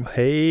Roundup time.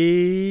 Hey,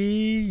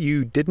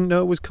 you didn't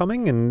know it was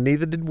coming and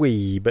neither did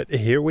we, but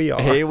here we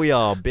are. Here we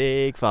are,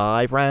 Big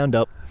Five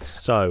Roundup.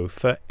 So,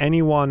 for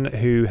anyone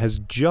who has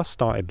just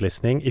started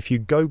listening, if you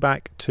go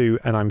back to,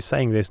 and I'm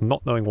saying this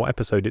not knowing what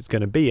episode it's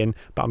going to be in,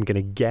 but I'm going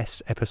to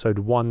guess episode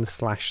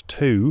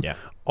 1/2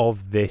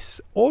 of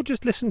this, or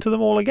just listen to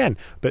them all again.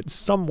 But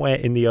somewhere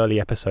in the early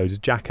episodes,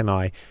 Jack and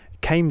I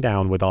came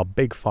down with our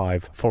big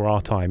five for our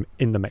time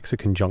in the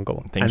Mexican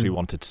jungle. Things and we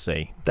wanted to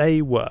see.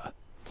 they were.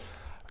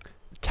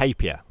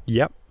 Tapir.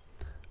 Yep.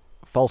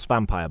 False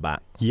vampire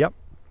bat. Yep.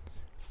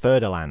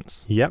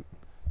 Fer-de-lance. Yep.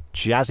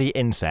 Jazzy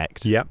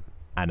insect. Yep.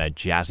 And a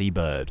jazzy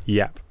bird.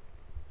 Yep.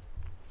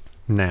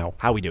 Now,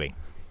 How are we doing?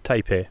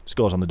 tapir.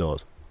 Scores on the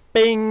doors.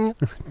 Bing!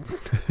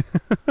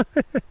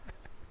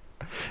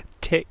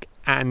 Tick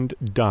and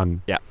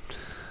done. Yep.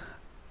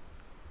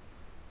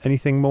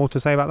 Anything more to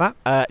say about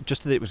that?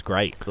 Just that it was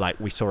great. Like,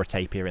 we saw a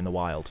tapir in the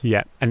wild.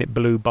 Yeah, and it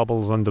blew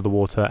bubbles under the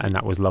water, and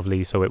that was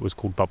lovely, so it was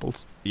called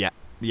Bubbles. Yeah.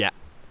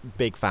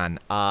 Big fan.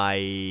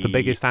 The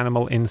biggest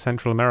animal in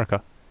Central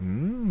America.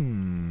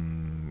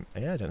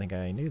 Yeah, I don't think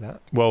I knew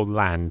that. Well,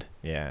 land,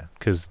 Yeah.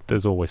 because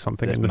there's always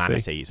something There's in the sea.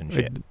 manatees and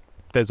shit.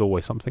 There's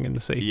always something in the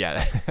sea.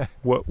 Yeah.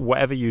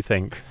 Whatever you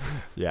think,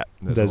 Yeah.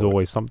 there's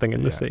always something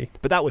in the sea.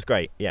 But that was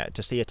great. Yeah,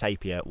 to see a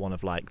tapir, one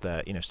of like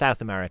the,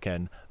 South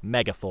American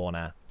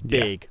megafauna,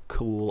 big,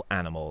 cool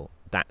animal.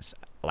 That's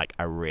like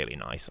a really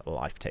nice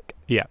life tick.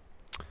 Yeah.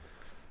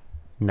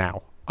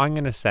 Now, I'm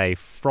going to say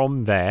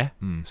from there,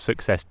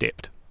 success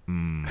dipped.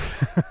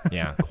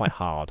 Yeah, quite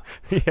hard.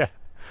 Yeah.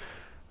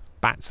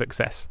 Bat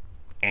success.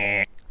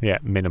 Yeah,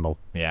 minimal.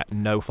 Yeah,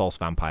 no false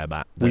vampire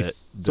bat. We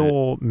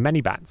saw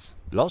many bats,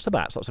 Lots of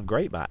bats, lots of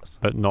great bats.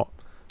 but not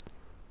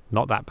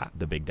that bat.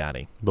 The big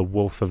daddy. The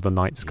wolf of the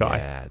night sky.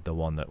 Yeah, the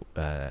one that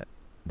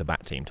the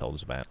bat team told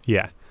us about.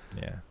 Yeah.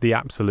 Yeah. The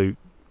absolute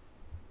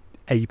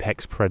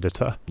apex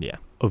predator Yeah.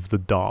 of the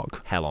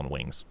dark. Hell on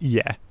wings.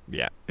 Yeah,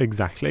 Yeah.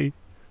 exactly.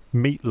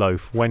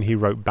 Meatloaf, when he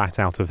wrote Bat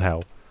Out of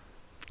Hell,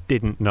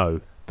 didn't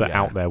know that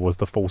Yeah. out there was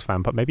the false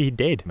vampire. Maybe he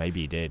did,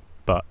 Maybe he did.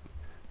 but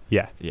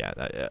yeah. Yeah,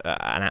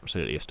 an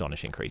absolutely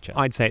astonishing creature.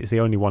 I'd say it's the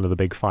only one of the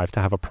big five to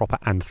have a proper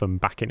anthem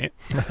back in it.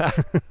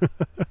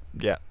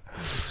 Yeah.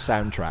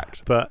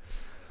 Soundtracked. But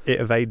it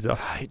evades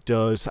us. It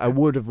does. I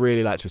would have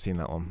really liked to have seen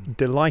that one.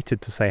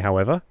 Delighted to say,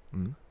 however,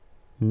 Mm.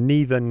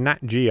 neither Nat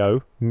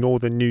Geo nor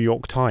the New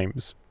York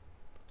Times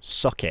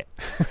Suck it.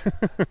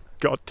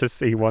 got to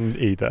see one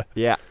either,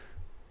 Yeah.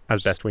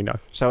 as best we know.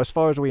 So as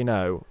far as we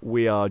know,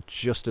 we are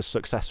just as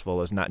successful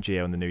as Nat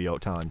Geo and the New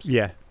York Times.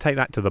 Yeah, take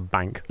that to the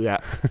bank. Yeah.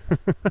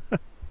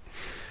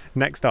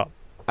 Next up,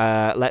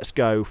 Let's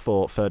go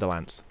for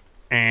Fer-de-lance.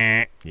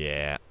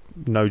 Yeah.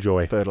 no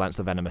joy. Fer-de-lance,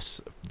 the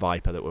venomous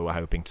viper that we were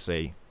hoping to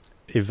see.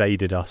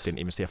 Evaded us. Didn't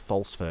even see a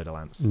false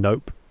Fer-de-lance.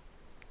 Nope.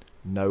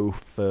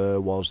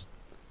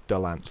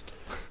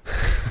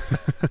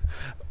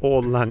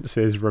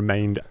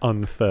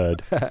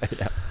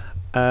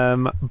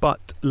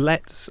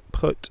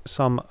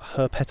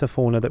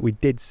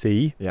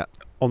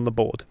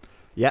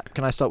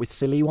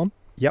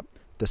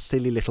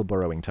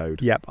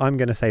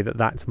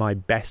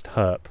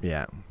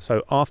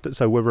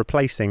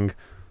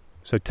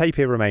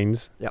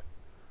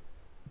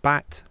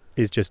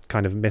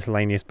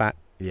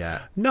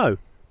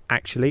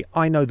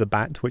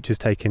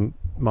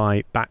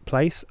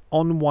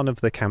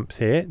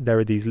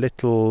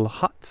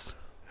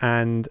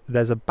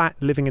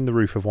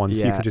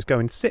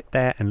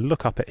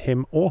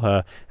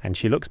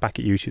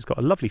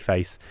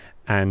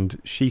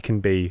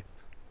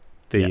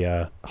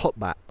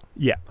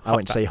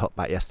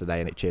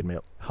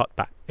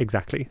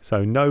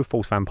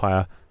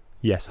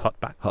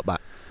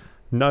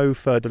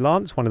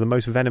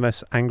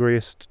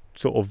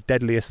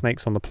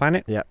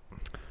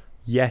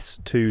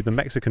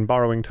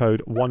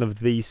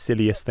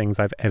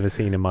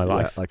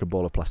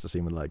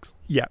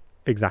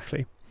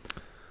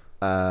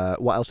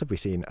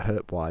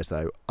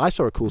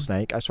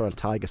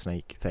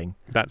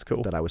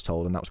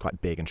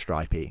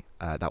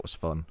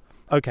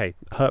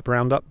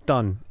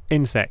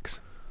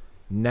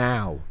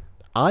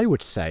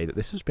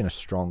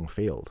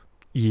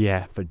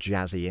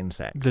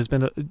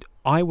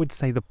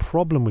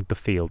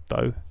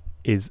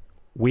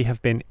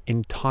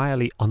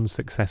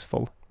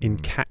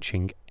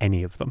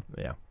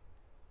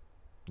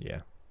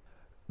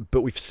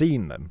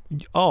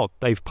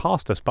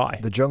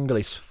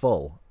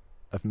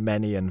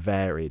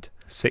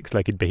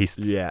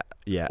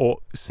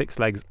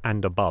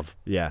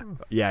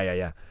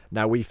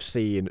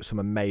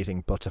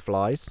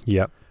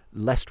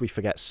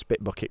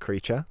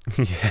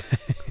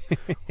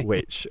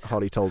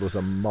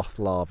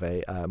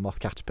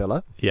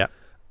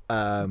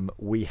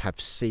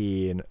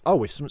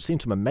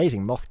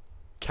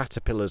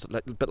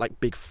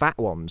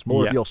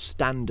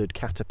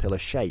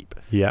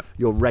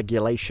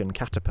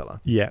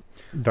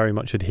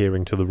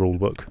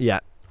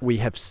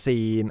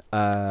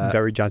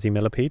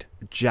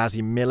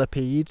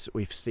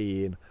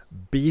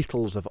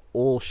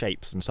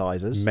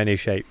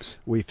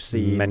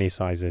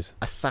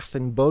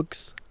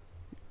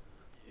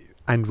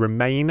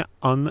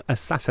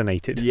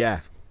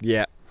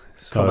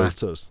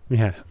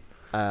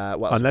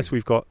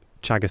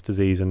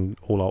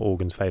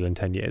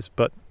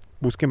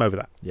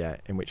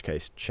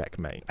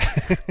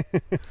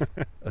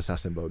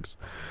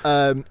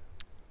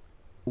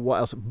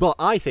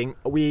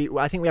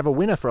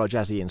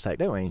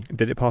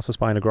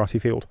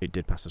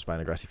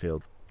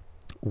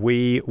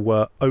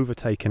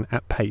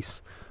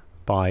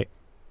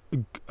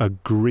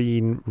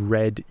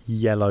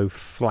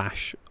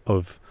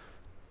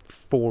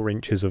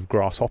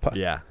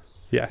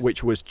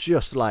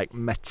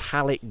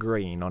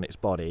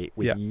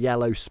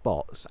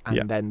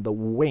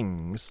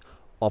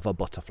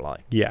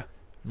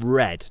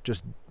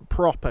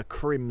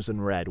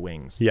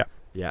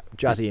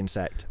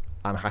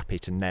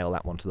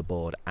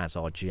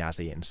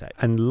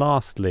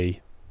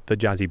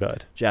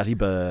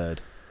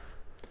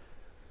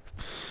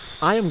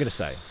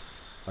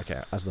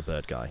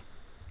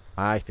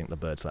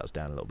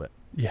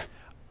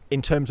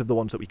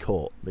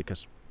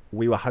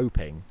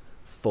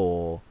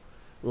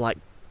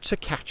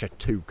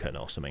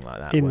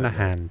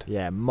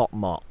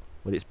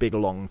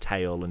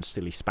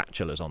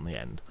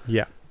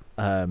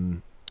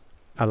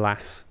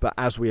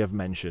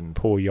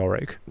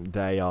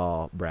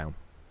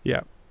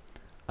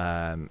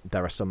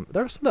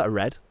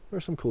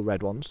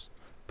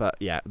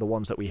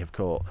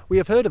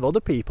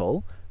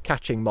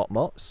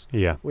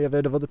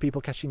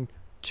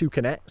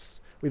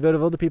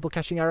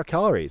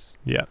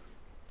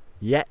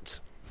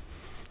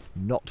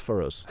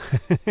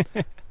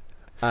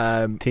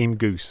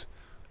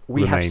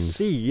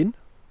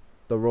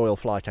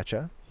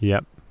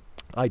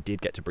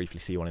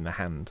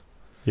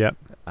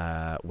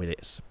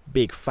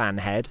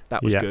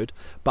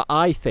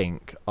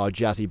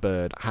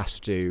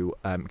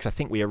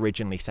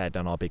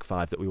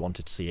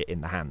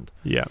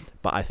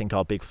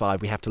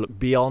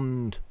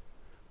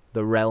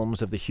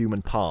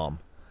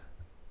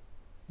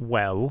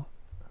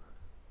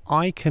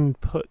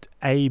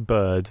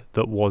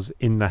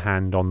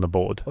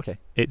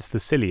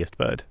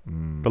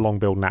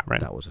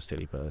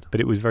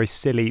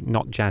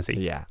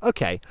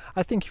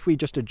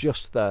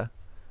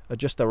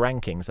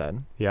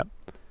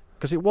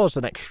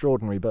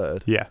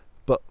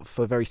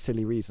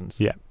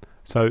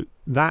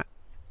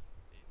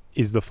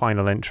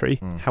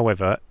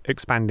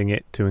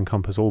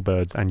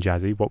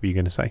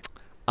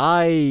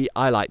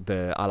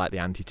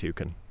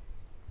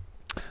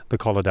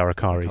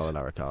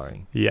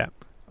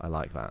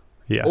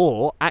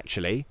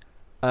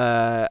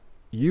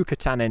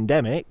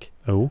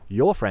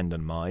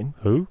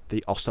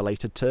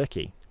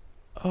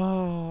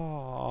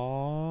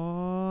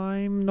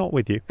 I'm not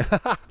with you.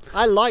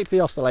 I liked the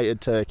ocellated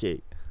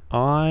turkey.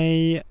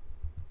 I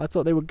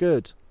thought they were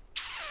good.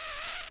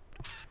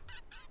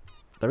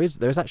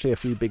 There's actually a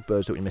few big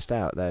birds that we missed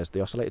out. There's the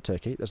ocellated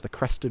turkey. There's the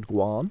crested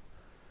guan,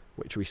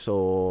 which we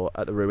saw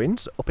at the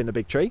ruins up in the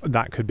big tree.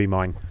 That could be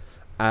mine.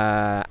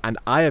 And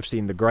I have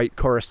seen the great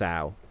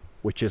curassow,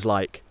 which is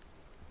like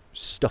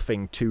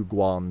stuffing 2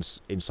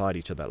 guans inside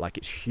each other. Like,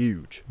 it's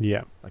huge.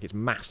 Yeah. Like, it's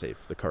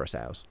massive, the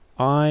curassows.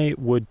 I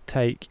would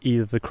take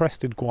either the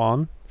crested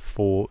guan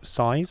for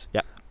size.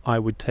 Yep. I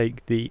would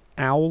take the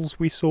owls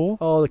we saw.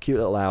 Oh, the cute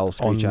little owl,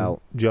 screech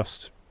owl.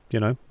 Just,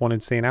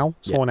 wanted to see an owl.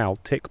 Saw an owl.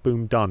 Tick,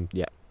 boom, done.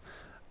 Yeah.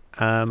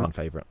 Fun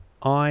favourite.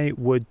 I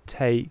would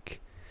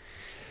take,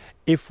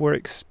 if we're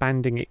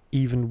expanding it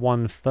even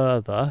one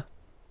further,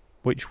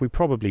 which we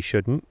probably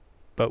shouldn't,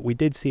 but we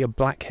did see a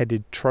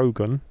black-headed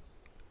trogon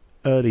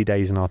early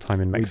days in our time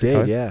in Mexico.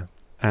 We did, yeah.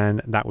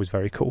 And that was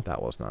very cool.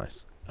 That was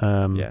nice.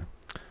 Yeah.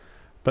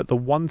 But the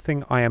one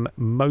thing I am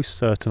most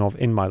certain of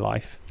in my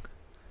life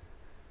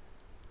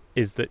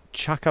is that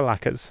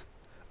chacalacas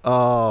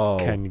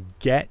can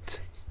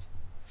get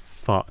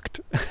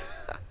fucked.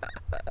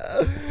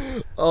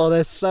 Oh,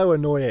 they're so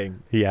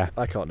annoying. Yeah.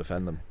 I can't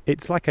defend them.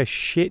 It's like a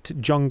shit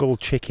jungle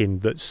chicken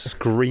that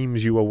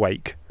screams you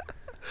awake.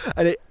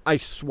 And I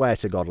swear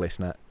to God,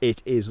 listener,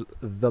 it is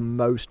the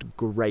most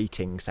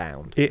grating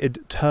sound.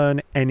 It'd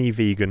turn any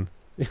vegan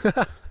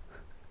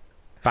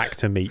back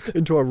to meat.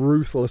 Into a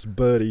ruthless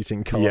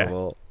bird-eating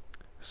carnivore.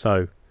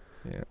 So,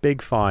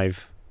 Big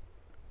 5,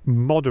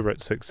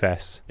 moderate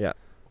success. Yeah.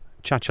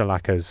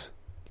 Chachalacas,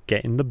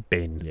 get in the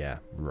bin. Yeah,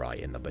 right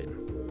in the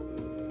bin.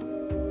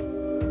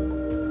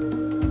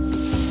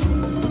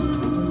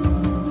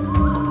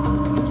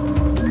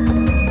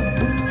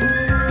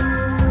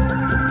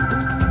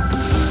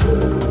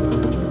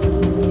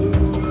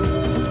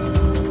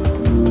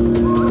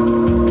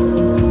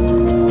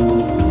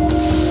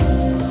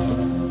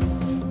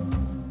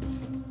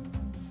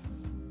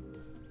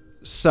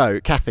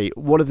 So, Kathy,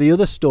 one of the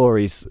other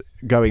stories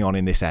going on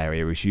in this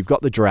area is you've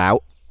got the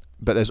drought,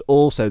 but there's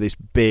also this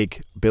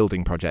big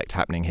building project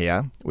happening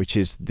here, which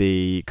is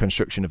the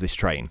construction of this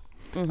train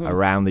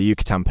around the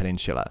Yucatan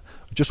Peninsula.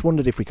 Just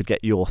wondered if we could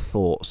get your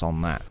thoughts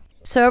on that.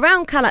 So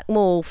around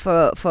Calakmul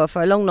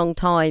for a long, long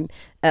time,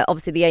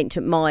 obviously the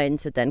ancient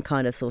Mayans had then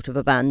kind of sort of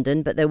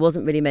abandoned, but there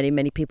wasn't really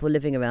many people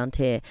living around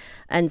here.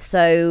 And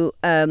so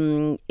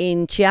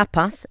in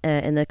Chiapas,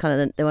 in the kind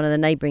of one of the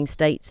neighbouring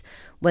states,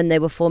 when they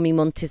were forming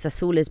Montes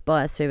Azules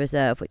Biosphere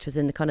Reserve, which was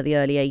in the kind of the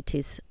early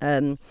 80s,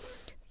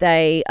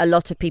 a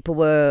lot of people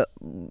were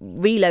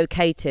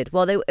relocated.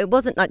 Well, it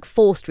wasn't like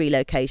forced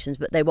relocations,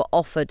 but they were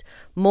offered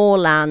more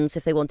lands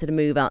if they wanted to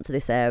move out to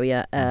this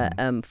area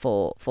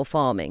for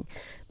farming.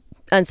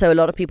 And so a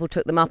lot of people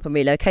took them up and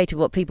relocated.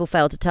 What people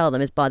failed to tell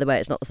them is, by the way,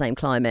 it's not the same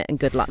climate and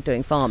good luck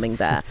doing farming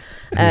there.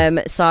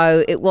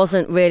 So it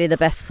wasn't really the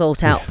best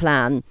thought out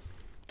plan.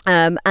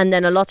 And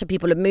then a lot of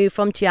people have moved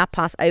from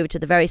Chiapas over to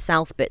the very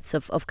south bits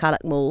of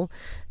Calakmul,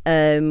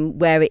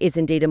 where it is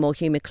indeed a more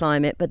humid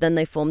climate. But then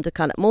they formed a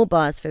Calakmul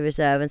Biosphere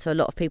Reserve, and so a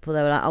lot of people,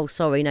 they were like, oh,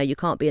 sorry, no, you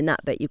can't be in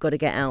that bit. You've got to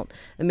get out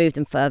and move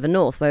them further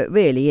north, where it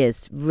really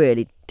is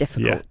really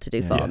difficult to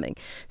do farming.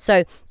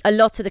 So a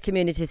lot of the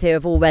communities here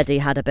have already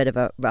had a bit of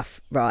a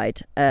rough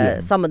ride.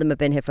 Some of them have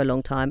been here for a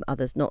long time,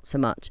 others not so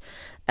much.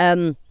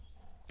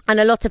 And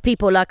a lot of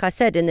people, like I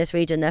said, in this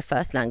region, their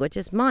first language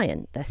is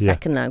Mayan. Their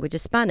second language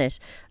is Spanish.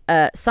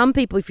 Some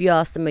people, if you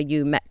ask them, are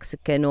you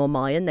Mexican or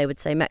Mayan, they would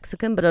say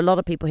Mexican, but a lot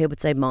of people here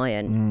would say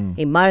Mayan.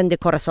 In Mayan de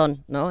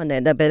Corazon, no? And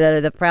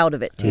they're proud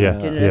of it too. Do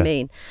you know what I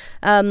mean?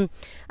 And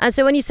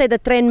so when you say the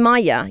Tren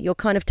Maya, you're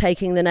kind of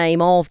taking the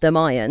name of the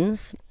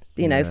Mayans,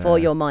 for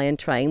your Mayan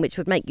train, which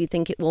would make you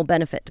think it will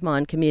benefit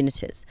Mayan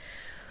communities.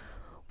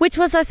 Which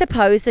was, I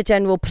suppose, the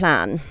general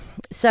plan.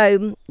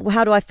 So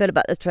how do I feel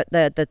about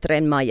the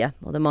Tren Maya,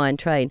 or the Mayan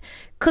train?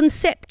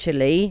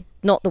 Conceptually,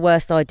 not the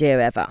worst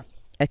idea ever,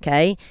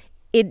 okay?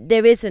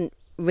 There isn't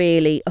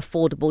really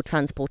affordable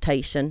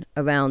transportation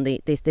around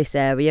this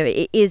area.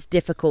 It is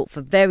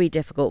very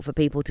difficult for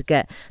people to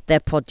get their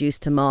produce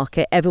to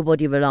market.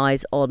 Everybody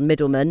relies on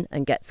middlemen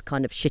and gets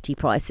kind of shitty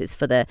prices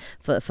for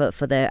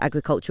their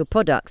agricultural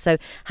products. So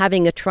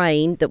having a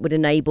train that would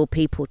enable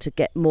people to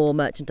get more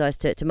merchandise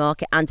to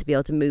market and to be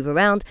able to move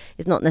around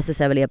is not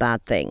necessarily a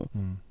bad thing.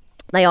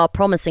 They are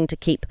promising to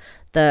keep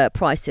the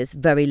prices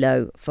very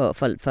low for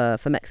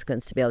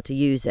Mexicans to be able to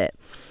use it.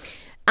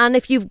 And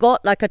if you've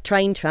got like a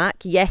train track,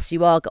 yes,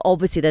 you are.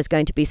 Obviously, there's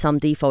going to be some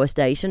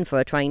deforestation for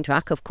a train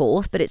track, of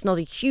course, but it's not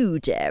a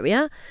huge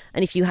area.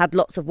 And if you had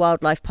lots of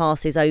wildlife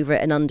passes over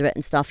it and under it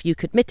and stuff, you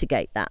could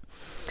mitigate that,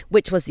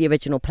 which was the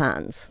original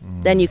plans.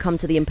 Then you come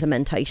to the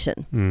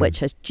implementation, which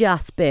has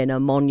just been a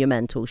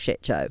monumental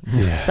shit show.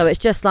 So it's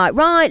just like,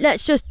 right,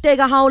 let's just dig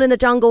a hole in the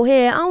jungle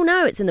here. Oh,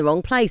 no, it's in the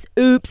wrong place.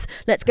 Oops,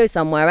 let's go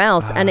somewhere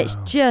else. And it's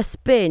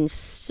just been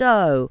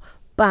so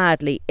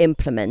badly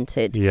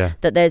implemented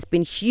that there's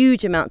been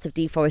huge amounts of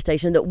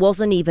deforestation that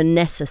wasn't even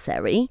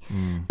necessary.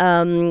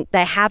 They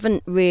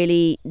haven't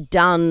really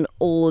done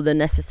all the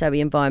necessary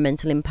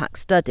environmental impact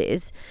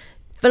studies.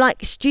 for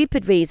like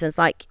stupid reasons,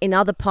 like in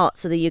other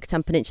parts of the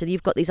Yucatan Peninsula,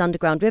 you've got these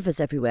underground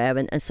rivers everywhere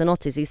and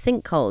cenotes, these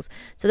sinkholes.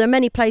 So there are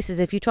many places,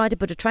 if you try to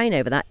put a train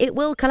over that, it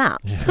will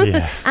collapse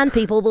and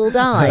people will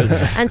die.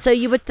 And so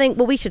you would think,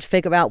 well, we should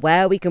figure out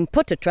where we can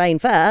put a train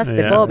first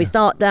before we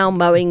start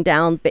mowing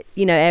down bits,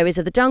 areas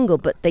of the jungle.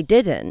 But they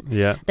didn't.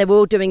 Yeah. They were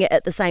all doing it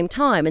at the same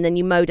time. And then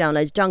you mow down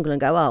loads of jungle and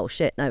go, oh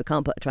shit, no, we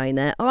can't put a train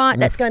there. All right,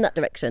 let's go in that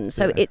direction.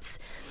 So it's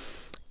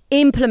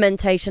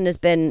implementation has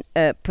been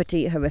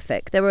pretty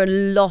horrific. There were a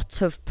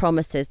lot of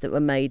promises that were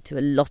made to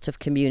a lot of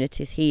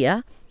communities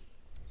here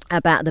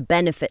about the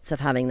benefits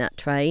of having that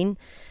train,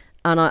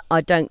 and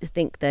I don't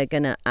think they're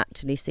going to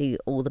actually see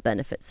all the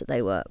benefits that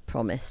they were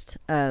promised.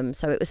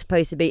 So it was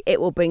supposed to be, it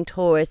will bring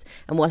tourists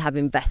and we'll have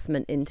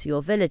investment into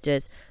your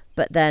villages,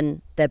 but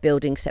then they're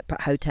building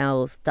separate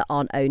hotels that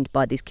aren't owned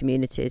by these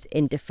communities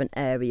in different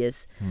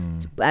areas.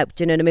 Do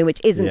you know what I mean? Which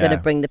isn't going to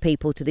bring the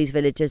people to these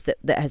villages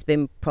that has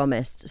been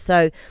promised.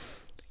 So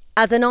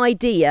as an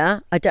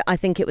idea, I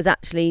think it was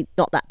actually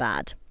not that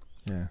bad.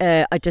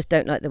 Yeah. I just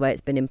don't like the way it's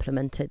been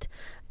implemented.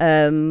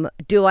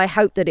 Do I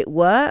hope that it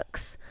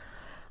works?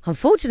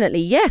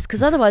 Unfortunately, yes,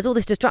 because otherwise all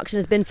this destruction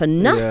has been for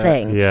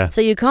nothing. Yeah. So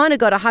you kind of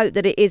got to hope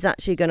that it is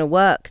actually going to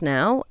work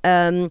now.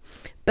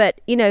 But,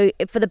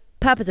 for the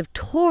purpose of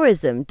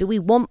tourism, do we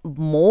want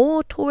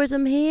more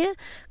tourism here?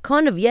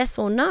 Kind of yes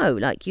or no.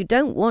 Like, you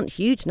don't want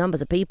huge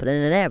numbers of people in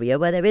an area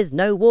where there is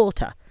no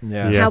water.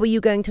 Yeah. How are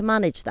you going to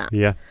manage that?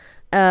 Yeah.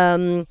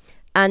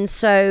 And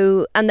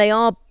they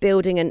are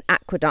building an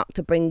aqueduct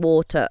to bring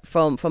water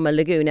from a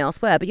lagoon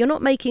elsewhere, but you're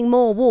not making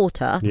more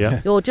water.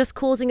 Yeah. You're just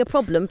causing a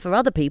problem for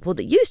other people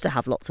that used to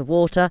have lots of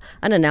water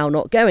and are now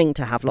not going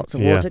to have lots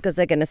of water because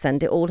they're going to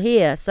send it all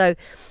here. So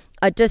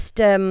I just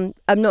I'm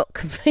not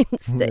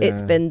convinced that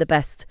it's been the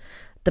best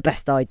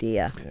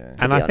idea. Yeah.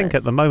 And I think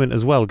at the moment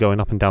as well, going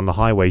up and down the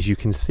highways, you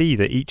can see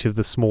that each of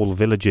the small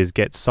villages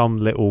gets some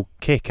little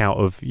kick out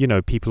of,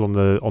 people on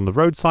the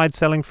roadside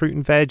selling fruit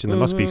and veg, and there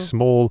must be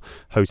small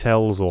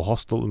hotels or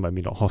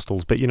maybe not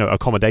hostels, but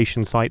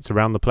accommodation sites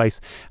around the place,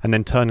 and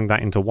then turning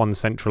that into one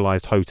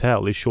centralized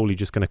hotel is surely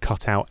just going to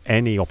cut out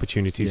any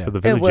opportunities for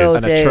the villages.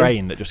 And a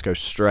train that just goes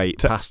straight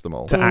past them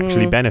all. To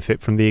actually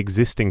benefit from the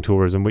existing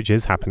tourism which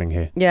is happening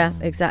here. Yeah,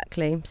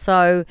 exactly.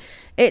 So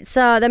it's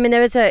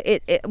there is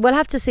we'll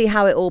have to see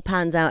how it all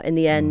pans out in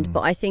the end,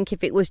 but I think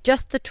if it was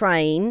just the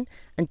train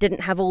and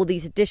didn't have all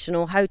these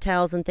additional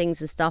hotels and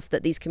things and stuff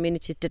that these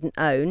communities didn't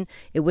own,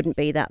 it wouldn't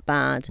be that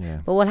bad.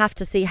 But we'll have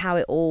to see how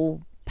it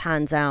all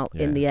pans out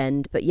in the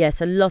end. But yes,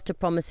 a lot of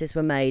promises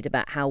were made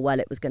about how well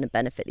it was going to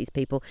benefit these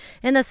people,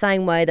 in the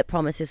same way that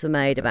promises were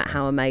made about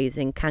how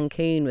amazing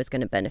Cancun was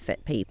going to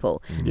benefit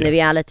people. And the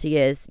reality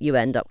is you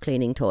end up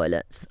cleaning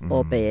toilets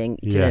or being,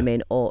 do you know what I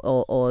mean,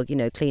 or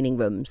cleaning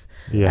rooms.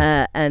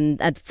 And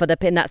that's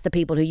the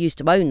people who used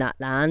to own that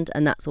land,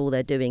 and that's all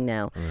they're doing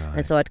now.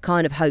 And so I'd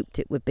kind of hoped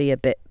it would be a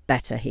bit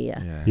better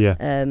here.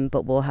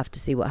 But we'll have to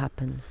see what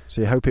happens.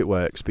 So you hope it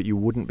works, but you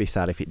wouldn't be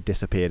sad if it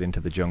disappeared into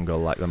the jungle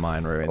like the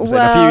Mayan ruins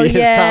well, in a few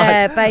years'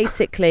 time.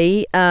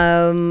 Basically,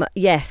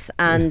 yes.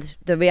 And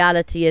the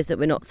reality is that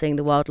we're not seeing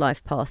the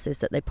wildlife passes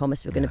that they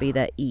promised were going to be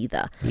there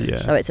either.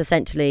 So it's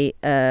essentially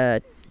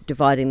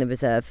dividing the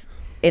reserve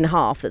in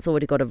half that's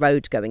already got a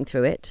road going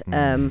through it.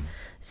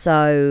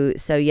 So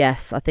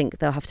yes, I think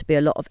there'll have to be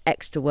a lot of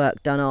extra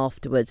work done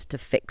afterwards to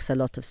fix a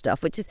lot of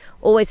stuff, which is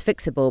always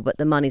fixable, but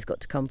the money's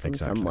got to come from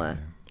somewhere.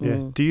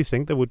 Do you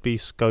think there would be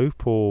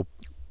scope, or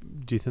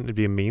do you think they'd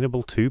be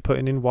amenable to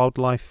putting in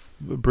wildlife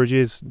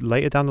bridges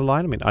later down the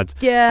line? I mean, I'm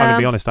going to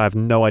be honest, I have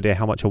no idea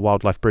how much a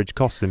wildlife bridge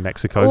costs in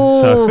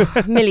Mexico.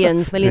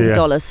 Millions of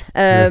dollars.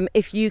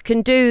 If you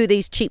can do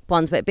these cheap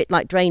ones, but a bit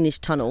like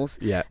drainage tunnels,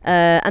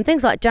 and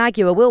things like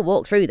Jaguar will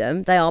walk through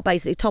them. They are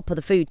basically top of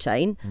the food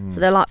chain, so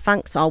they're like,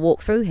 thanks, I'll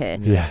walk through here.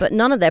 But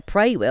none of their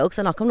prey will, because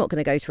they're like, I'm not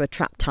going to go through a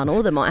trap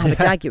tunnel that might have a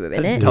jaguar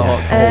in it.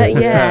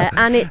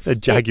 And it's the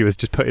jaguar's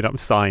just putting up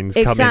signs,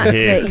 exactly, come in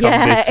here, come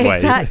this way.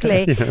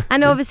 Exactly.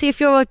 And obviously, if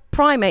you're a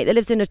primate that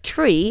lives in a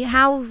tree,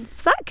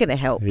 how's that going to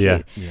help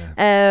you?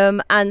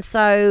 And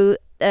so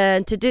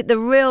to do the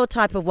real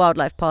type of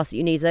wildlife pass that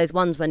you need, are those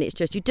ones when it's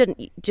just, do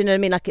you know what I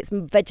mean? Like, it's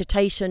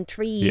vegetation,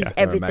 trees,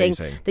 everything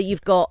that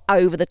you've got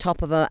over the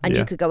top of and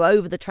you could go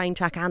over the train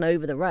track and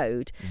over the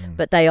road,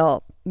 but they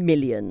are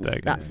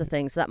millions. That's the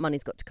thing. So that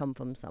money's got to come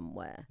from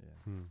somewhere.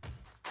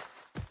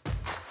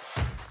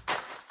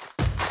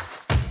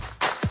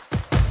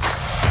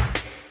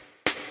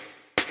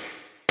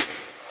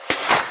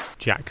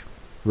 Jack.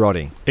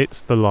 Roddy.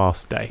 It's the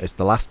last day. It's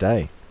the last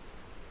day.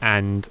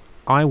 And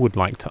I would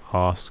like to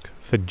ask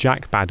for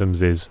Jack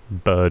Badams's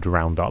Bird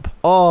Roundup.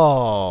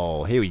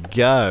 Oh, here we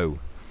go.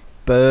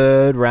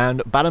 Bird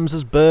Roundup.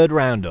 Badams's Bird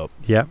Roundup.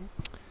 Yep.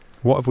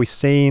 What have we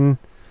seen?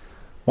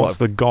 What's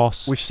the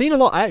goss? We've seen a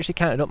lot. I actually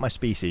counted up my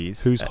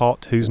species. Who's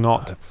hot, who's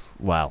not?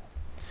 Well,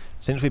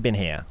 since we've been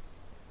here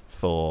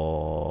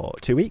for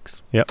 2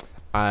 weeks,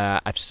 I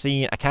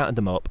counted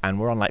them up, and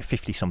we're on like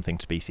 50-something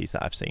species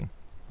that I've seen.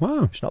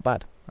 Wow. Which is not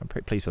bad. I'm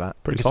pretty pleased with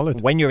that. Pretty because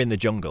solid. When you're in the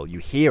jungle, you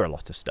hear a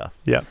lot of stuff.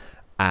 Yeah.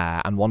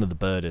 And one of the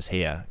birders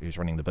here, who's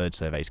running the bird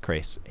surveys,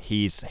 Chris,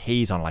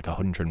 he's on like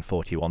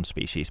 141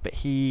 species, but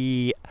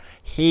he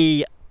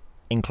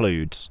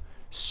includes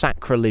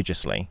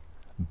sacrilegiously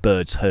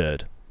birds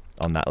heard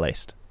on that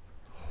list.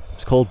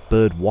 It's called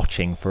bird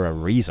watching for a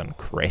reason,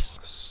 Chris.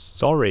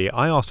 Sorry,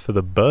 I asked for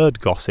the bird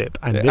gossip,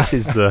 and this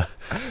is the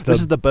this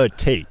is the bird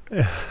tea.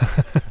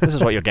 This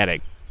is what you're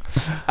getting.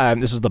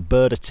 This is the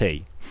bird of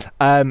tea.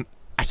 I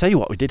tell you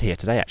what we did here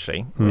today,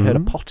 actually. We heard a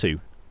potu.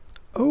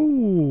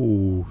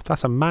 Oh,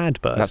 that's a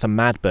mad bird. That's a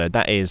mad bird.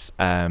 That is,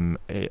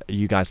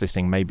 you guys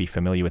listening may be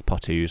familiar with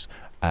potus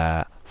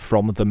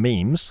from the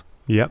memes.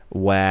 Yep.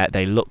 Where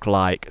they look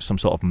like some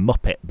sort of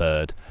Muppet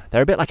bird.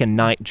 They're a bit like a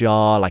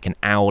nightjar, like an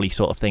owly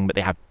sort of thing, but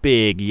they have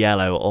big,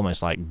 yellow,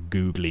 almost like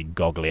googly,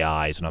 goggly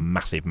eyes and a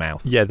massive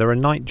mouth. Yeah, they're a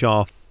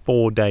nightjar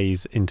 4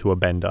 days into a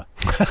bender.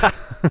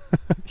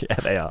 Yeah,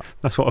 they are.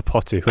 That's what a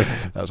potu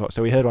is.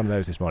 So we heard one of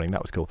those this morning.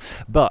 That was cool.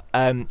 But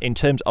in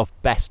terms of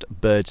best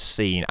birds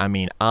seen, I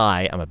mean,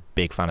 I am a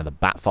big fan of the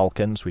bat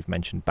falcons. We've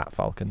mentioned bat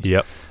falcons.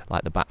 Yep.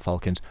 Like the bat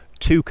falcons.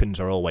 Toucans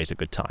are always a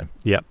good time.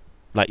 Yep.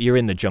 Like you're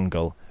in the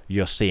jungle,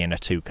 you're seeing a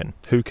toucan.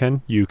 Who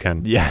can? You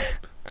can. Yeah.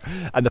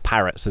 And the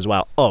parrots as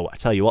well. Oh, I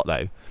tell you what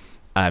though,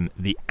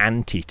 the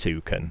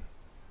anti-toucan.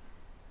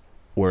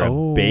 We're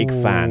a big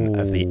fan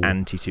of the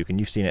anti-toucan.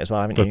 You've seen it as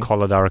well, haven't you? The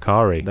collared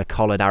aracari. The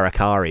collared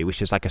aracari,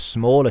 which is like a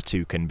smaller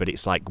toucan, but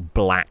it's like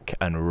black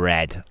and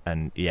red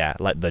and, yeah,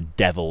 like the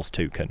devil's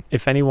toucan.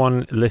 If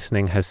anyone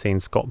listening has seen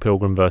Scott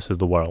Pilgrim versus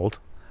the World,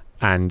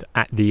 and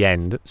at the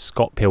end,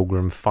 Scott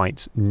Pilgrim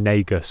fights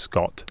Naga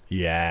Scott,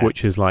 Yeah.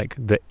 which is like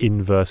the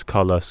inverse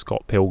colour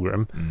Scott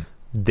Pilgrim,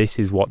 this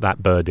is what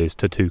that bird is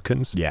to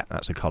toucans. Yeah,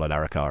 that's a collared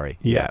aracari.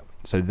 Yeah.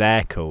 So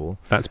they're cool.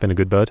 That's been a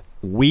good bird.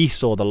 We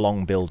saw the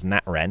long-billed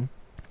gnat wren,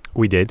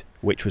 We did.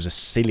 which was a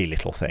silly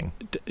little thing.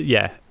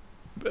 Yeah.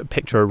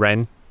 Picture a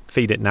wren,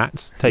 feed it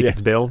gnats, take Yeah.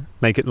 its bill,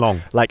 make it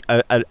long. Like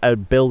a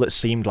bill that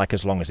seemed like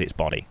as long as its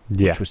body,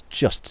 Yeah. which was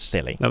just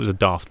silly. That was a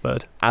daft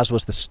bird. As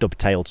was the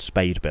stub-tailed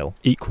spadebill.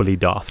 Equally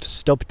daft.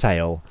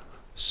 Stub-tail,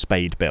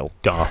 spadebill.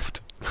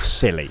 Daft.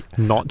 Silly.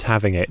 Not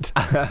having it.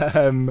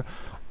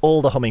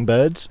 All the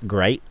hummingbirds,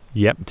 great.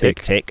 Yep.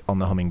 Tick, tick on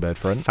the hummingbird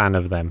front. Fan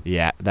of them.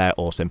 Yeah, they're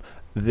awesome.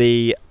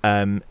 The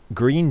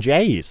green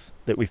jays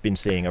that we've been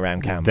seeing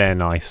around camp, They're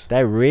nice.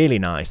 they're really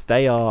nice.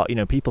 They are,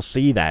 people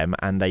see them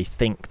and they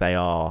think they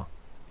are,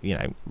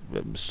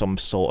 some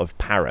sort of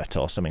parrot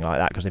or something like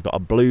that because they've got a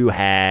blue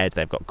head,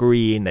 they've got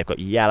green, they've got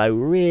yellow,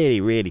 really,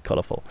 really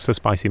colourful. It's a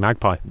spicy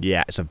magpie.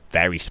 Yeah, it's a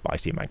very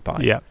spicy magpie.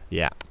 Yeah.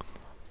 Yeah.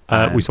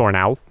 We saw an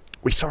owl.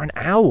 We saw an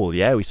owl,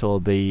 yeah. We saw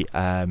the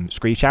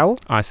screech owl.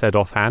 I said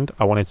offhand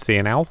I wanted to see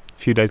an owl. A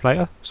few days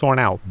later, saw an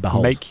owl.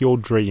 Behold. Make your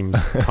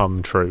dreams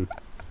come true.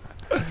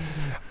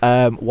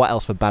 What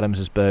else for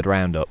Badhams's Bird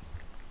Roundup?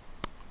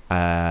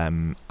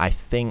 I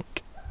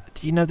think,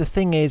 the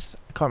thing is,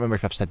 I can't remember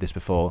if I've said this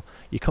before,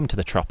 you come to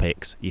the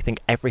tropics, you think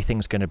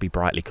everything's going to be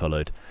brightly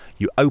coloured,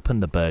 you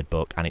open the bird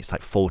book and it's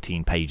like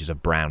 14 pages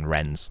of brown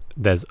wrens.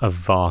 There's a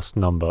vast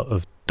number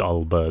of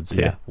dull birds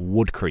here.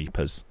 Wood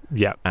creepers.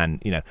 Yeah.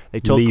 And, they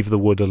talk... Leave the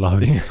wood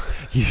alone.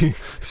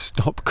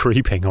 Stop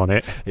creeping on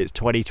it. It's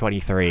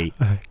 2023.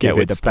 Give Get it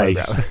with the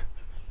space. program.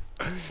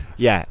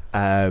 Yeah.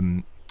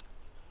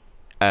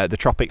 The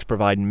tropics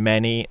provide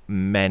many,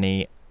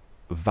 many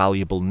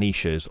valuable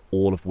niches,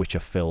 all of which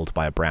are filled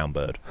by a brown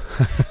bird.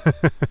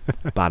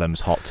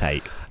 Badham's hot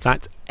take.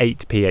 That's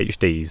 8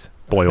 PhDs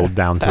boiled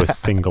down to a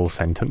single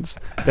sentence.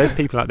 There's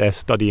people out there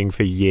studying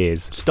for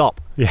years.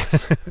 Stop. Yeah.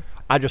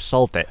 I just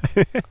solved it.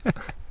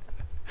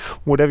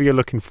 Whatever you're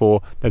looking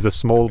for, there's a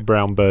small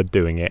brown bird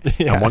doing it.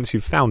 Yeah. And once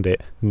you've found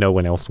it, no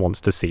one else wants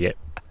to see it.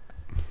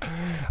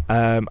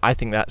 I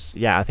think that's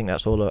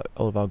all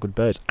of our good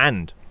birds.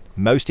 And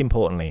most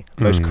importantly,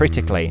 most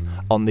critically,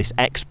 on this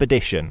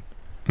expedition,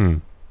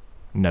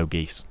 no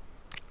geese.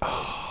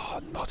 Oh,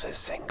 not a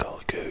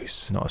single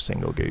goose. Not a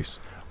single goose.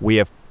 We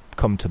have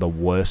come to the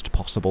worst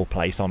possible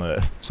place on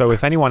Earth. So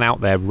if anyone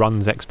out there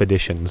runs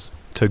expeditions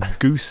to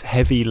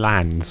goose-heavy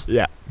lands,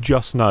 Yeah.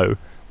 just know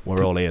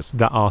We're all ears.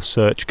 that our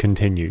search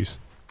continues.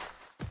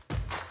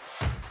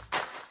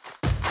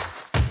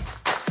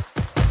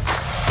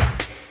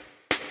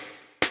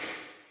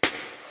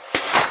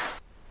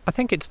 I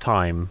think it's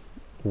time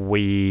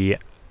we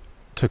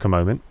took a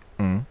moment.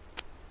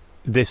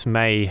 This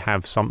may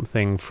have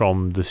something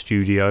from the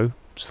studio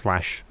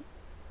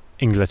 /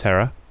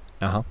 Inglaterra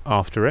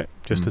after it,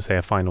 just to say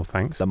a final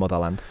thanks. The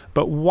motherland.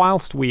 But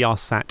whilst we are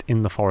sat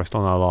in the forest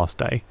on our last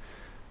day,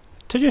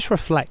 to just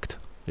reflect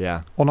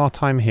Yeah. on our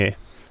time here.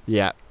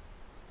 Yeah.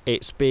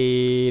 It's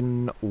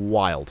been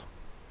wild.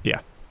 Yeah.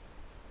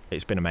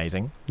 It's been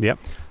amazing. Yep.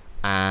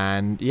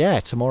 And yeah,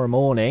 tomorrow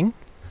morning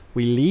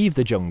we leave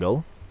the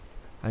jungle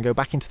and go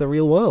back into the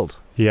real world.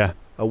 Yeah.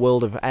 A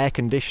world of air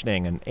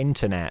conditioning and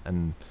internet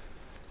and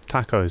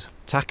Tacos.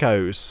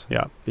 tacos.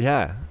 Yeah.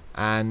 Yeah.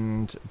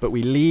 But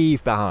we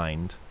leave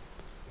behind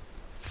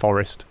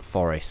Forest.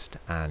 forest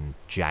and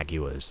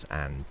jaguars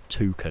and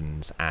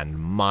toucans and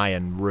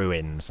Mayan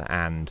ruins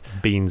and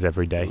Beans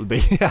every day.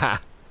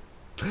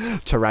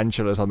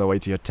 tarantulas on the way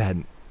to your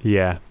tent.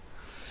 Yeah.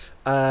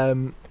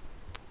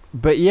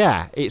 But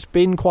yeah, it's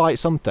been quite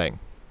something.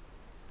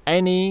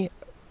 Any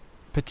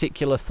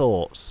particular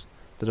thoughts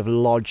that have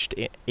lodged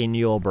in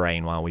your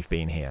brain while we've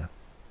been here?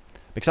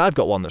 Because I've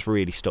got one that's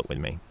really stuck with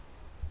me.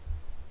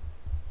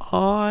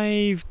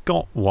 I've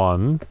got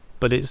one,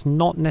 but it's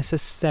not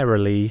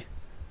necessarily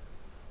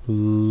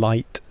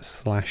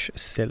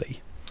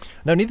light/silly.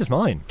 No, neither's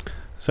mine.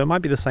 So it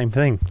might be the same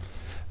thing.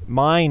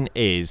 Mine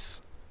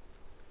is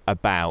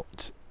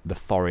about the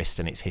forest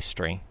and its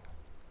history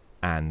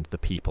and the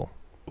people.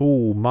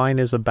 Ooh, mine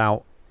is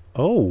about...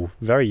 Oh,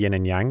 very yin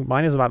and yang.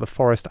 Mine is about the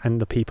forest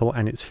and the people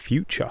and its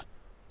future.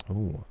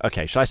 Ooh.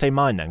 Okay, should I say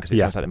mine then? Because it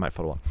sounds like they might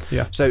follow on.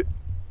 Yeah. So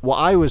what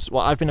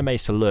I've been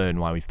amazed to learn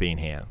while we've been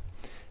here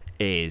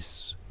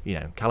is,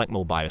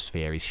 Calakmul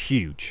biosphere is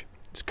huge.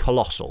 It's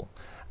colossal.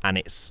 And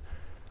it's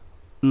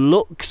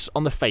looks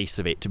on the face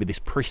of it to be this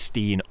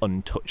pristine,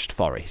 untouched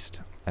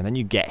forest. And then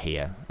you get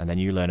here, and then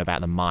you learn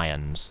about the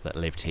Mayans that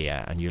lived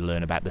here, and you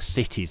learn about the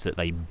cities that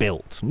they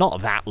built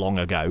not that long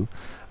ago,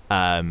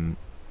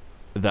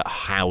 that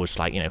housed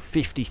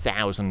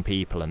 50,000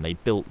 people, and they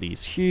built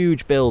these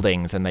huge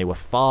buildings, and they were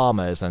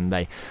farmers, and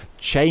they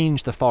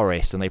changed the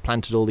forest, and they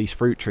planted all these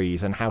fruit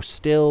trees, and how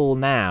still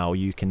now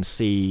you can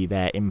see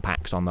their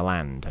impacts on the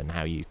land, and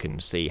how you can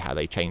see how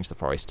they changed the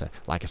forest to,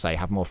 like I say,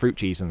 have more fruit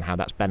trees, and how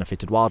that's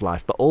benefited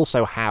wildlife, but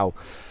also how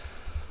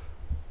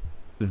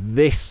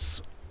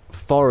this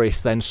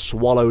forest then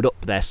swallowed up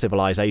their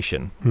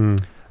civilization.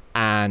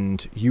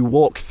 And you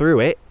walk through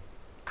it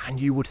and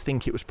you would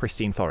think it was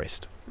pristine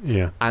forest.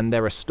 Yeah. And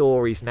there are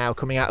stories now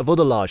coming out of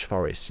other large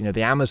forests.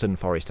 The Amazon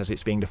forest, as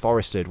it's being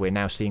deforested, we're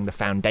now seeing the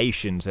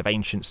foundations of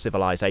ancient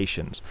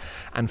civilizations.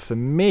 And for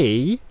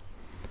me,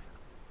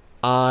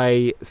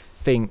 I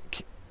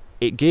think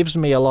it gives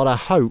me a lot of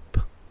hope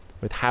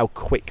with how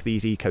quick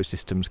these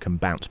ecosystems can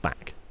bounce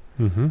back.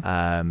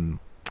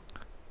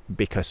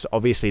 Because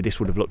obviously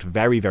this would have looked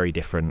very, very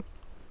different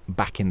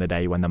back in the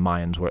day when the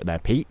Mayans were at their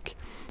peak,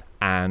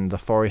 and the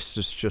forest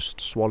has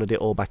just swallowed it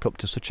all back up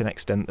to such an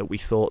extent that we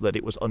thought that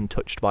it was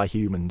untouched by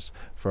humans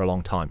for a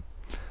long time,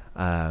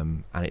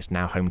 and it's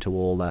now home to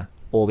all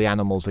the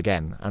animals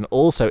again. And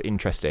also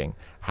interesting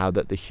how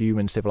that the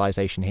human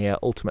civilization here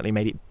ultimately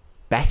made it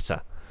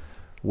better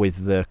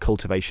with the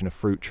cultivation of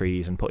fruit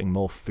trees and putting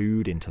more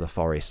food into the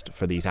forest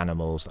for these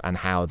animals, and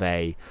how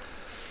they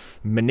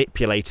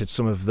manipulated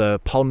some of the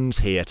ponds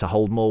here to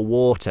hold more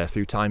water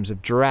through times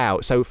of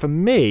drought. So for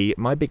me,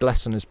 my big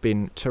lesson has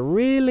been to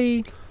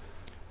really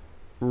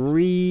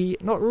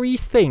not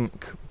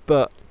rethink,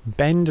 but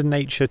bend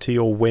nature to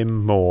your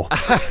whim more.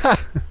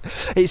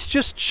 it's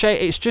just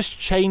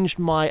changed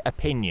my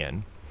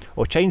opinion,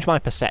 or changed my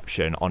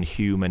perception on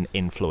human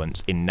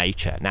influence in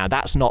nature. Now,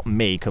 that's not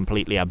me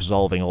completely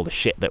absolving all the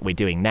shit that we're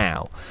doing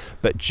now,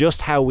 but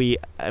just how we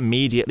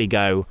immediately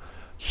go,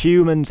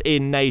 humans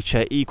in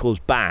nature equals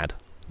bad.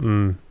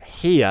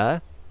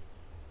 Here,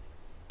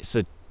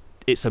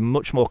 it's a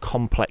much more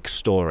complex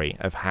story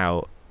of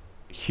how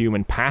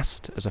human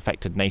past has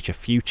affected nature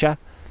future,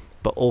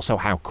 but also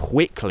how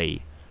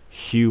quickly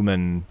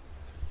human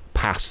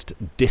past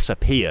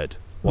disappeared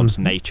once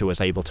nature was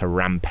able to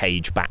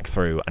rampage back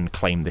through and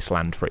claim this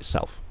land for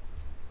itself.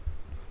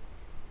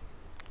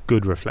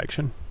 Good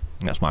reflection.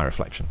 That's my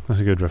reflection. That's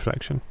a good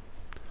reflection.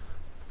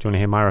 Do you want to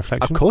hear my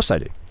reflection? Of course I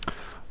do.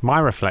 My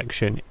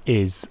reflection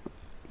is,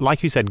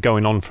 like you said,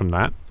 going on from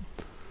that,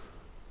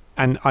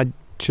 and I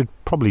should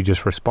probably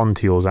just respond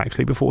to yours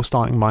actually before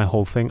starting my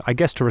whole thing. I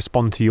guess to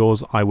respond to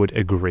yours, I would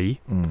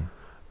agree.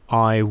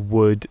 I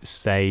would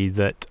say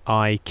that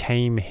I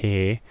came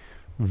here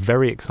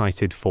very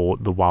excited for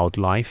the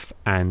wildlife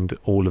and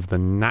all of the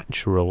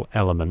natural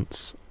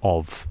elements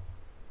of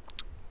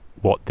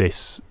what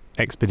this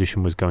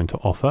expedition was going to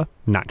offer,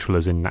 natural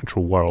as in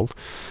natural world.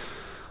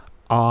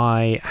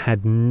 I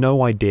had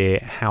no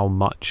idea how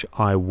much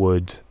I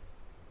would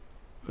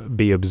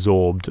be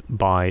absorbed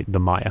by the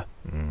Maya.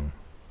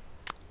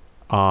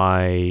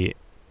 I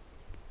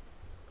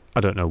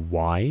don't know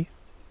why.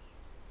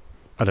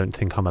 I don't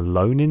think I'm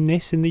alone in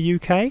this in the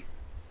UK.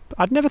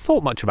 I'd never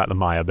thought much about the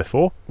Maya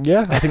before.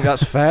 Yeah, I think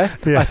that's fair.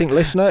 Yeah. I think,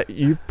 listener,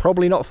 you've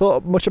probably not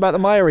thought much about the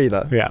Maya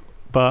either. Yeah,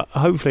 but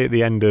hopefully at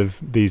the end of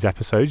these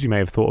episodes you may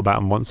have thought about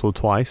them once or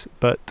twice.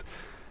 But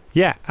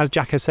yeah, as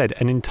Jack has said,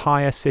 an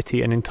entire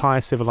city, an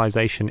entire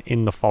civilization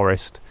in the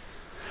forest.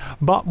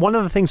 But one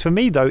of the things for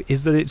me, though,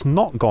 is that it's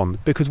not gone,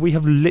 because we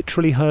have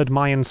literally heard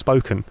Mayan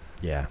spoken.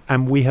 Yeah.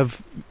 And we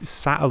have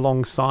sat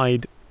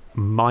alongside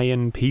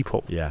Mayan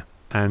people. Yeah.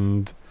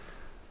 And,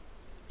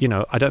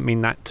 I don't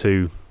mean that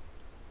to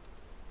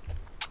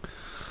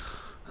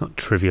not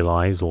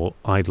trivialize or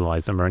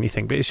idolize them or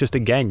anything, but it's just,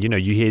 again,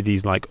 you hear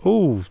these like,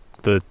 oh,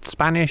 the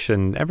Spanish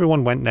and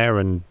everyone went there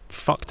and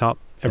fucked up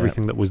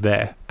everything that was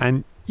there.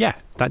 And yeah,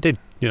 that did,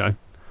 Yeah.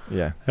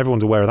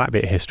 Everyone's aware of that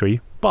bit of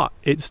history, but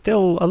it's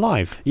still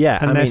alive. Yeah.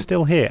 And they're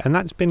still here. And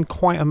that's been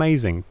quite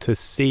amazing to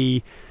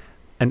see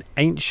an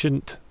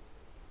ancient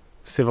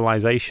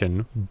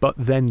civilization, but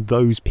then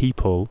those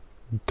people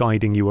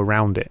guiding you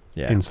around it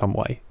in some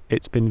way.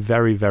 It's been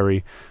very,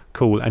 very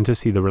cool. And to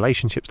see the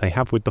relationships they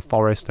have with the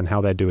forest and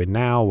how they're doing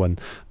now, and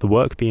the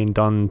work being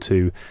done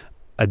to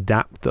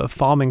adapt the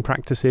farming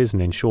practices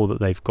and ensure that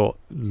they've got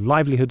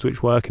livelihoods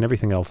which work and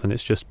everything else. And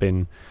it's just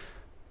been,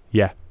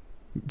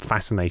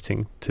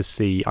 fascinating to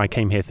see. I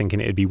came here thinking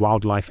it'd be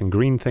wildlife and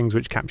green things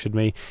which captured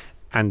me,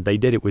 and they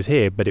did. It was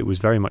here, but it was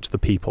very much the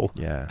people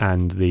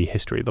and the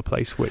history of the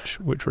place which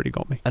really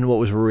got me. And what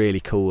was really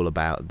cool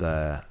about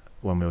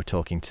when we were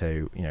talking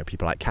to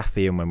people like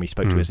Kathy, and when we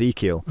spoke to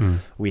Ezekiel,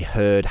 we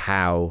heard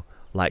how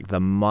like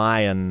the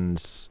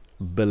Mayans'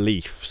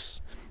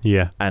 beliefs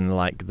and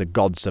like the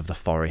gods of the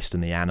forest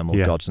and the animal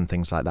gods and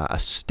things like that are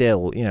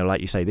still,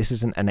 like you say, this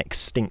isn't an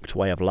extinct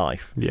way of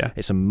life.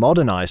 It's a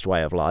modernized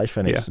way of life,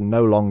 and it's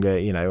no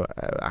longer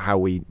how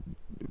we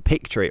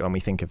picture it when we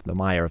think of the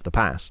Maya of the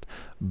past,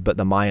 but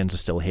the Mayans are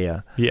still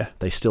here.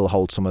 They still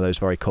hold some of those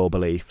very core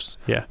beliefs.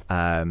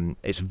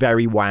 It's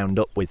very wound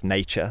up with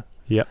nature.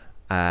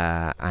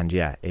 And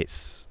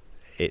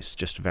it's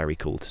just very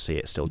cool to see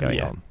it still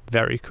going on.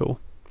 Very cool.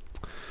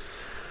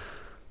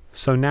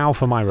 So now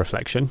for my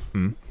reflection,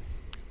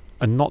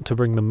 and not to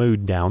bring the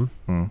mood down,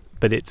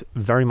 but it's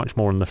very much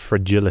more on the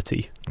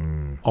fragility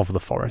of the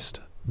forest,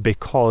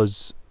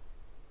 because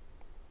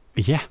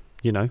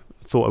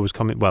thought I was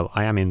coming. Well,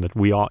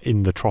 we are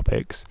in the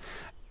tropics,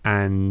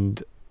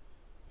 and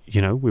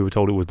we were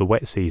told it was the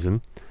wet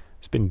season.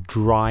 It's been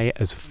dry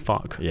as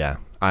fuck.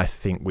 I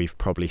think we've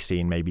probably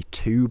seen maybe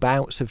 2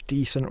 bouts of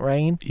decent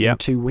rain in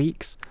 2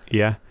 weeks.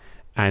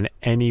 And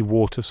any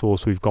water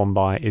source we've gone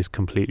by is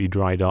completely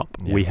dried up.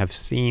 We have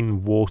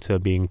seen water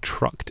being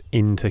trucked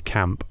into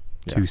camp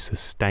to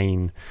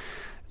sustain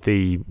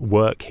the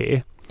work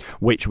here.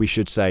 Which we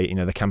should say,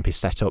 the camp is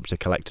set up to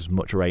collect as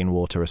much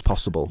rainwater as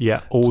possible.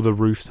 All the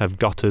roofs have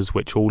gutters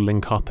which all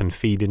link up and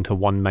feed into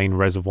one main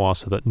reservoir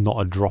so that not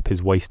a drop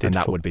is wasted. And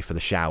that would be for the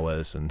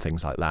showers and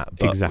things like that.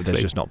 But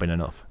there's just not been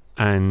enough.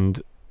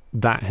 And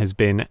that has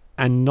been,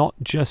 and not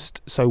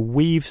just, so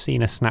we've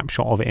seen a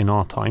snapshot of it in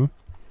our time.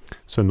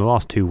 So in the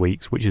last 2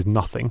 weeks, which is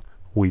nothing,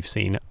 we've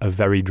seen a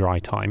very dry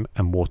time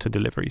and water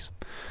deliveries.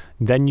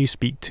 Then you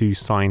speak to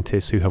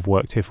scientists who have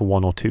worked here for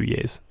 1 or 2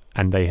 years,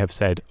 and they have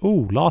said,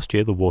 last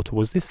year the water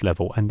was this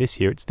level, and this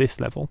year it's this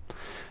level.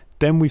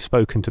 Then we've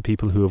spoken to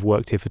people who have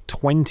worked here for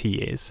 20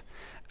 years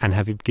and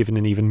have given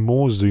an even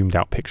more zoomed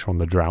out picture on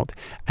the drought.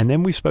 And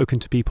then we've spoken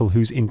to people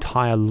whose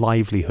entire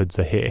livelihoods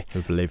are here.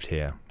 Who've lived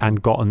here.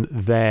 And gotten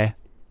their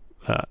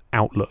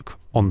outlook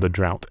on the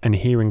drought, and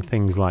hearing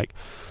things like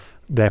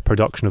their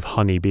production of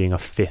honey being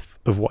 1/5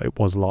 of what it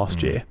was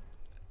last year.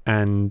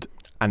 And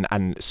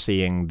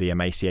seeing the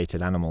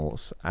emaciated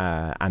animals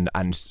and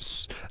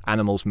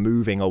animals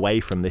moving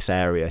away from this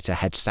area to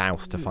head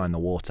south to find the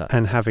water.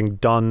 And having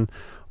done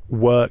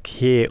work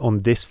here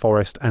on this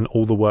forest and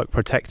all the work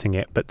protecting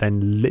it, but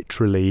then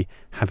literally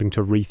having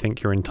to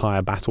rethink your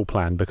entire battle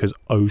plan because,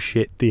 oh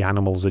shit, the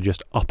animals are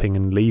just upping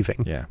and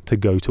leaving to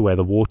go to where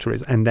the water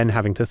is. And then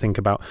having to think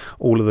about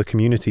all of the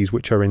communities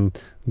which are in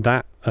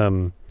that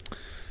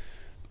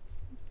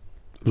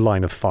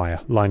line of fire.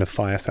 Line of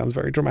fire sounds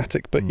very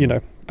dramatic, but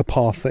the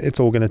path that it's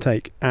all going to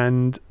take,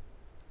 and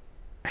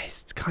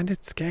it's kind of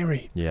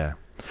scary.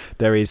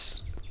 There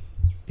is,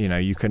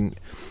 you can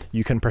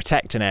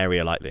protect an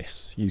area like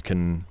this. You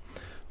can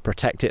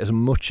protect it as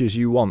much as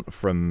you want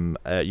from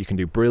you can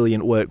do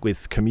brilliant work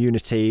with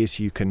communities,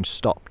 you can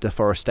stop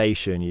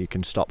deforestation, you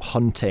can stop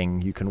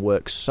hunting, you can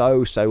work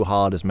so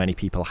hard, as many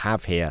people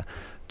have here,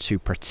 to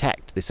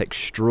protect this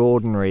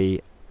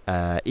extraordinary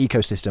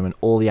ecosystem and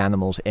all the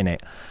animals in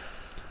it.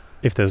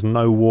 If there's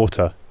no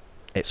water,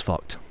 it's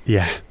fucked.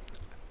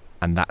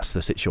 And that's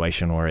the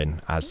situation we're in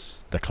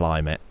as the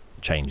climate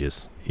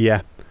changes.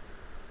 It's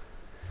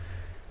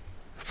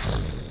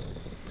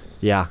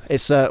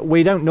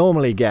we don't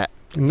normally get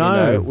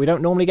we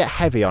don't normally get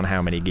heavy on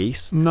how many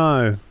geese.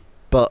 No.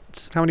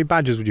 But how many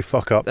badgers would you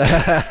fuck up?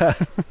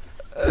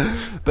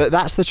 But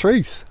that's the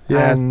truth.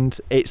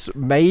 And it's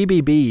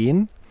maybe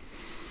been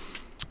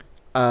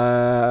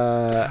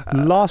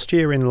last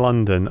year in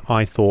London,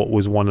 I thought,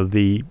 was one of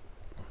the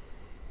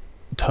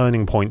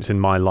turning points in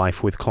my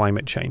life with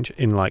climate change,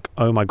 in like,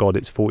 oh my god,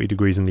 it's 40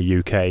 degrees in the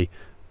UK.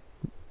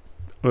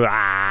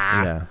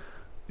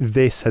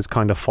 This has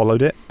kind of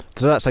followed it.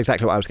 So that's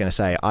exactly what I was going to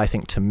say. I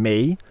think, to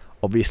me,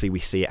 obviously we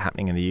see it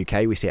happening in the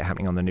UK, we see it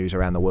happening on the news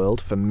around the world.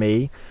 For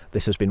me,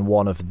 this has been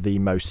one of the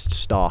most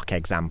stark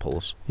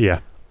examples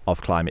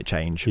of climate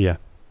change.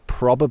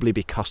 Probably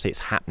because it's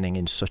happening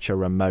in such a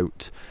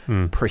remote,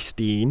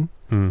 pristine,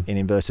 in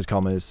inverted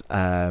commas,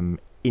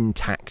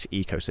 intact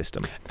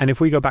ecosystem. And if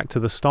we go back to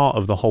the start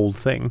of the whole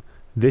thing,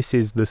 this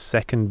is the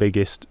second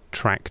biggest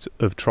tract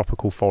of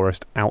tropical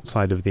forest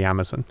outside of the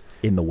Amazon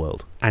in the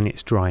world, and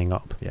it's drying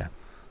up,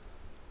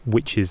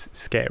 which is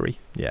scary.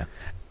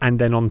 And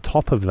then on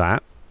top of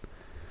that,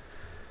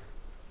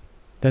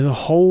 there's a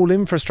whole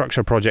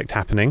infrastructure project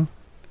happening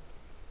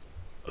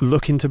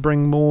looking to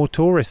bring more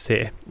tourists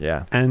here,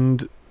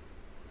 and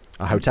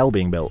a hotel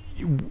being built.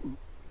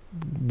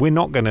 We're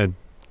not going to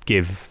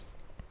give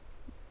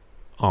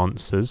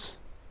answers.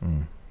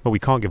 Well, we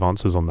can't give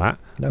answers on that.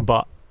 No.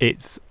 But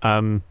it's,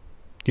 what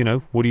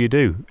do you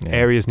do? Yeah.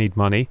 Areas need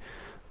money.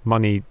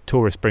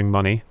 Tourists bring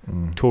money.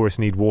 Tourists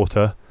need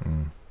water.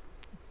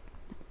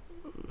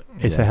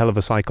 It's a hell of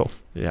a cycle.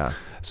 Yeah.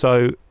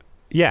 So,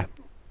 yeah,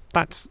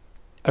 that's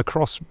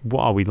across,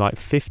 what are we, like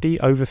 50,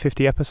 over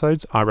 50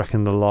 episodes? I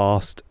reckon the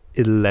last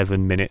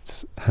 11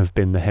 minutes have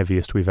been the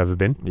heaviest we've ever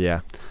been.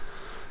 Yeah.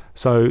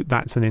 So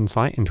that's an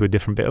insight into a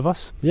different bit of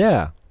us.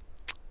 Yeah.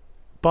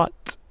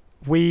 But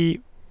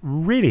we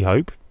really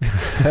hope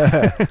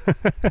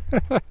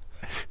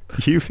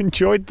you've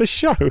enjoyed the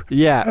show.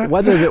 Yeah.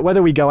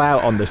 Whether we go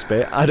out on this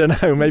bit, I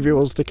don't know. Maybe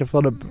we'll stick a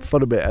fun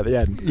bit at the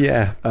end.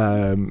 Yeah.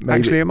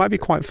 Actually, it might be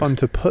quite fun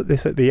to put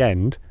this at the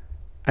end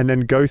and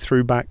then go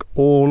through back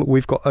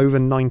we've got over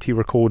 90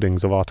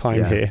 recordings of our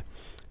time here.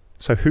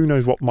 So who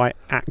knows what might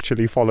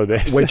actually follow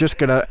this. We're just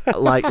going to,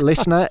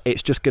 listener,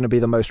 it's just going to be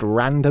the most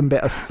random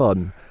bit of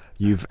fun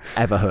you've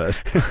ever heard.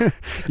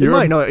 It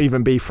might not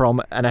even be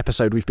from an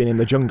episode we've been in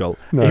the jungle.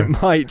 No. It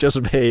might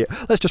just be,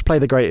 let's just play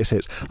the greatest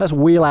hits. Let's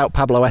wheel out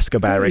Pablo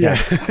Escobar again.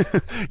 Yeah.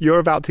 You're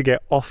about to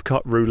get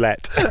off-cut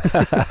roulette.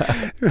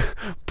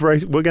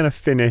 We're going to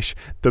finish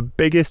the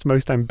biggest,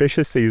 most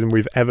ambitious season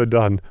we've ever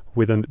done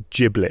with a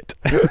giblet.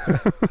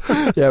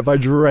 Yeah, by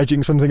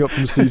dredging something up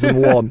from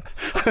season 1.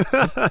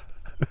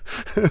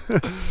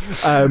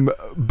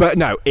 But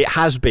no, it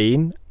has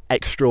been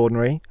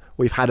extraordinary.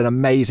 We've had an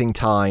amazing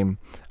time.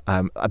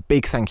 A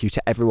big thank you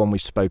to everyone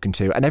we've spoken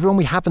to and everyone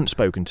we haven't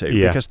spoken to,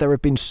 because there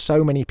have been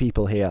so many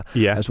people here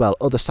as well.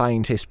 Other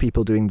scientists,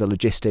 people doing the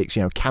logistics,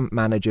 camp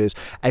managers,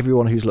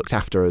 everyone who's looked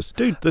after us.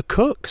 Dude, the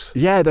cooks.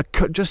 Yeah,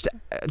 just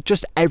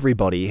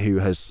everybody who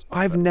has.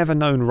 I've never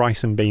known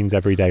rice and beans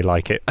every day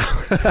like it.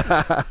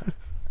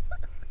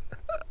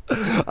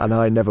 And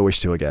I never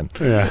wish to again.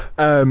 Yeah.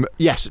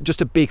 Yes,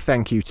 just a big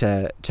thank you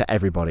to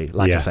everybody,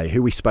 like I say,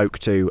 who we spoke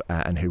to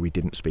and who we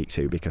didn't speak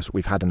to, because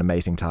we've had an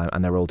amazing time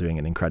and they're all doing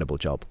an incredible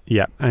job.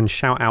 Yeah, and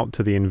shout out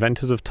to the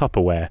inventors of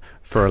Tupperware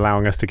for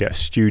allowing us to get a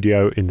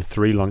studio in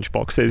 3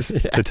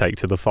 lunchboxes to take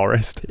to the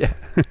forest. Yeah.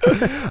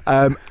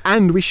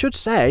 And we should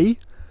say,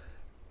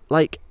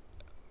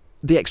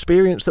 the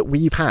experience that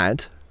we've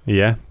had,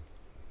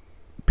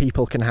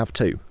 people can have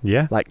too.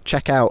 Yeah.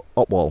 Check out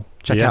Opwall.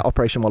 Check out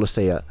Operation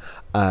Wallacea.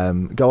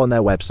 Go on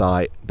their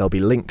website. There'll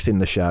be links in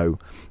the show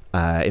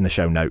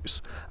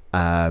notes.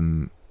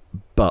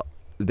 But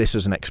this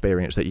is an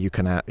experience that you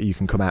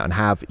can come out and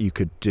have. You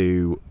could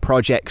do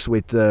projects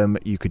with them.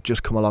 You could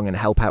just come along and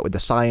help out with the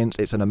science.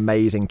 It's an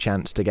amazing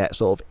chance to get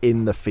sort of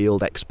in the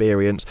field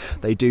experience.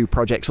 They do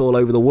projects all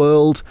over the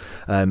world,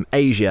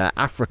 Asia,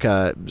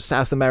 Africa,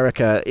 South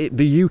America,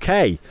 the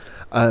UK.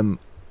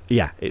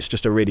 Yeah, it's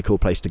just a really cool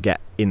place to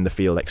get in the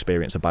field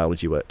experience of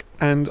biology work.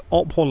 And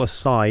Opwall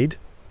aside,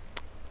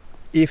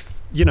 if,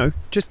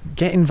 just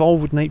get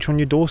involved with nature on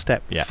your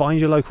doorstep. Yeah. Find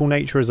your local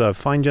nature reserve.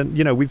 Find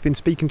your, we've been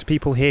speaking to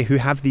people here who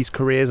have these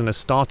careers and are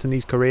starting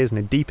these careers and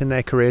are deep in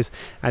their careers.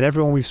 And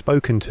everyone we've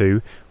spoken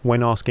to,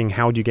 when asking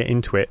how do you get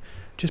into it,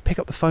 just pick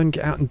up the phone,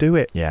 get out and do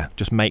it. Yeah,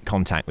 just make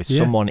contact with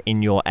someone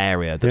in your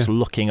area that's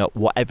looking at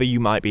whatever you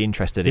might be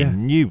interested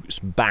in. Newts,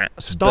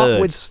 bats, Start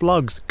birds. with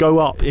slugs, go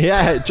up.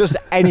 Yeah, just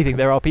anything.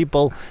 There are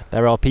people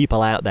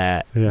out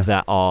there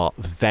that are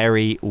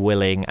very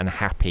willing and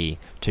happy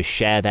to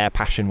share their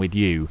passion with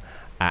you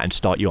and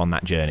start you on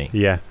that journey.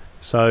 Yeah,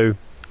 so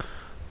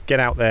get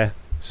out there,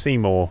 see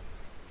more,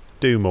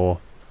 do more,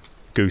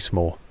 goose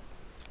more.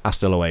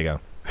 Hasta luego.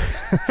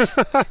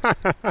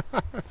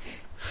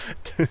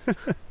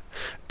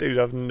 Dude,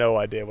 I have no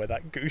idea where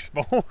that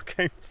gooseball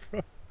came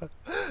from.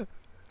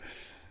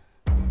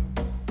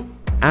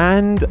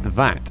 And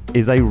that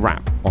is a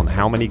wrap on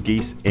How Many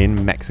Geese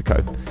in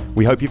Mexico.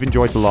 We hope you've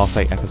enjoyed the last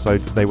 8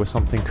 episodes. They were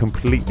something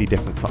completely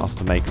different for us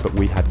to make, but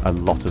we had a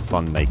lot of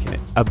fun making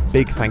it. A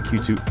big thank you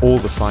to all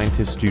the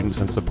scientists, students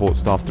and support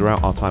staff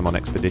throughout our time on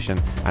expedition,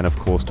 and of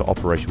course to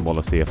Operation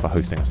Wallacea for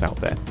hosting us out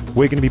there.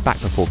 We're going to be back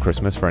before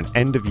Christmas for an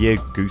end-of-year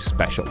goose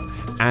special,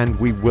 and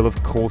we will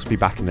of course be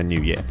back in the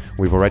new year.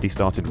 We've already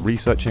started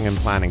researching and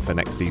planning for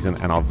next season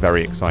and are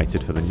very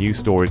excited for the new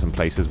stories and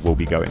places we'll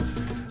be going.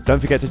 Don't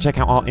forget to check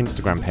out our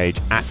Instagram page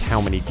at How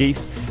Many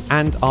Geese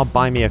and our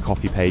Buy Me a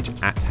Coffee page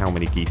at How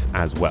Many Geese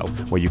as well,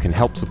 where you can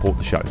help support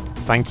the show.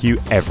 Thank you,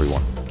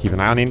 everyone. Keep an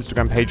eye on the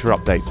Instagram page for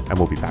updates, and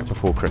we'll be back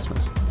before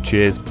Christmas.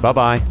 Cheers.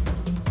 Bye-bye.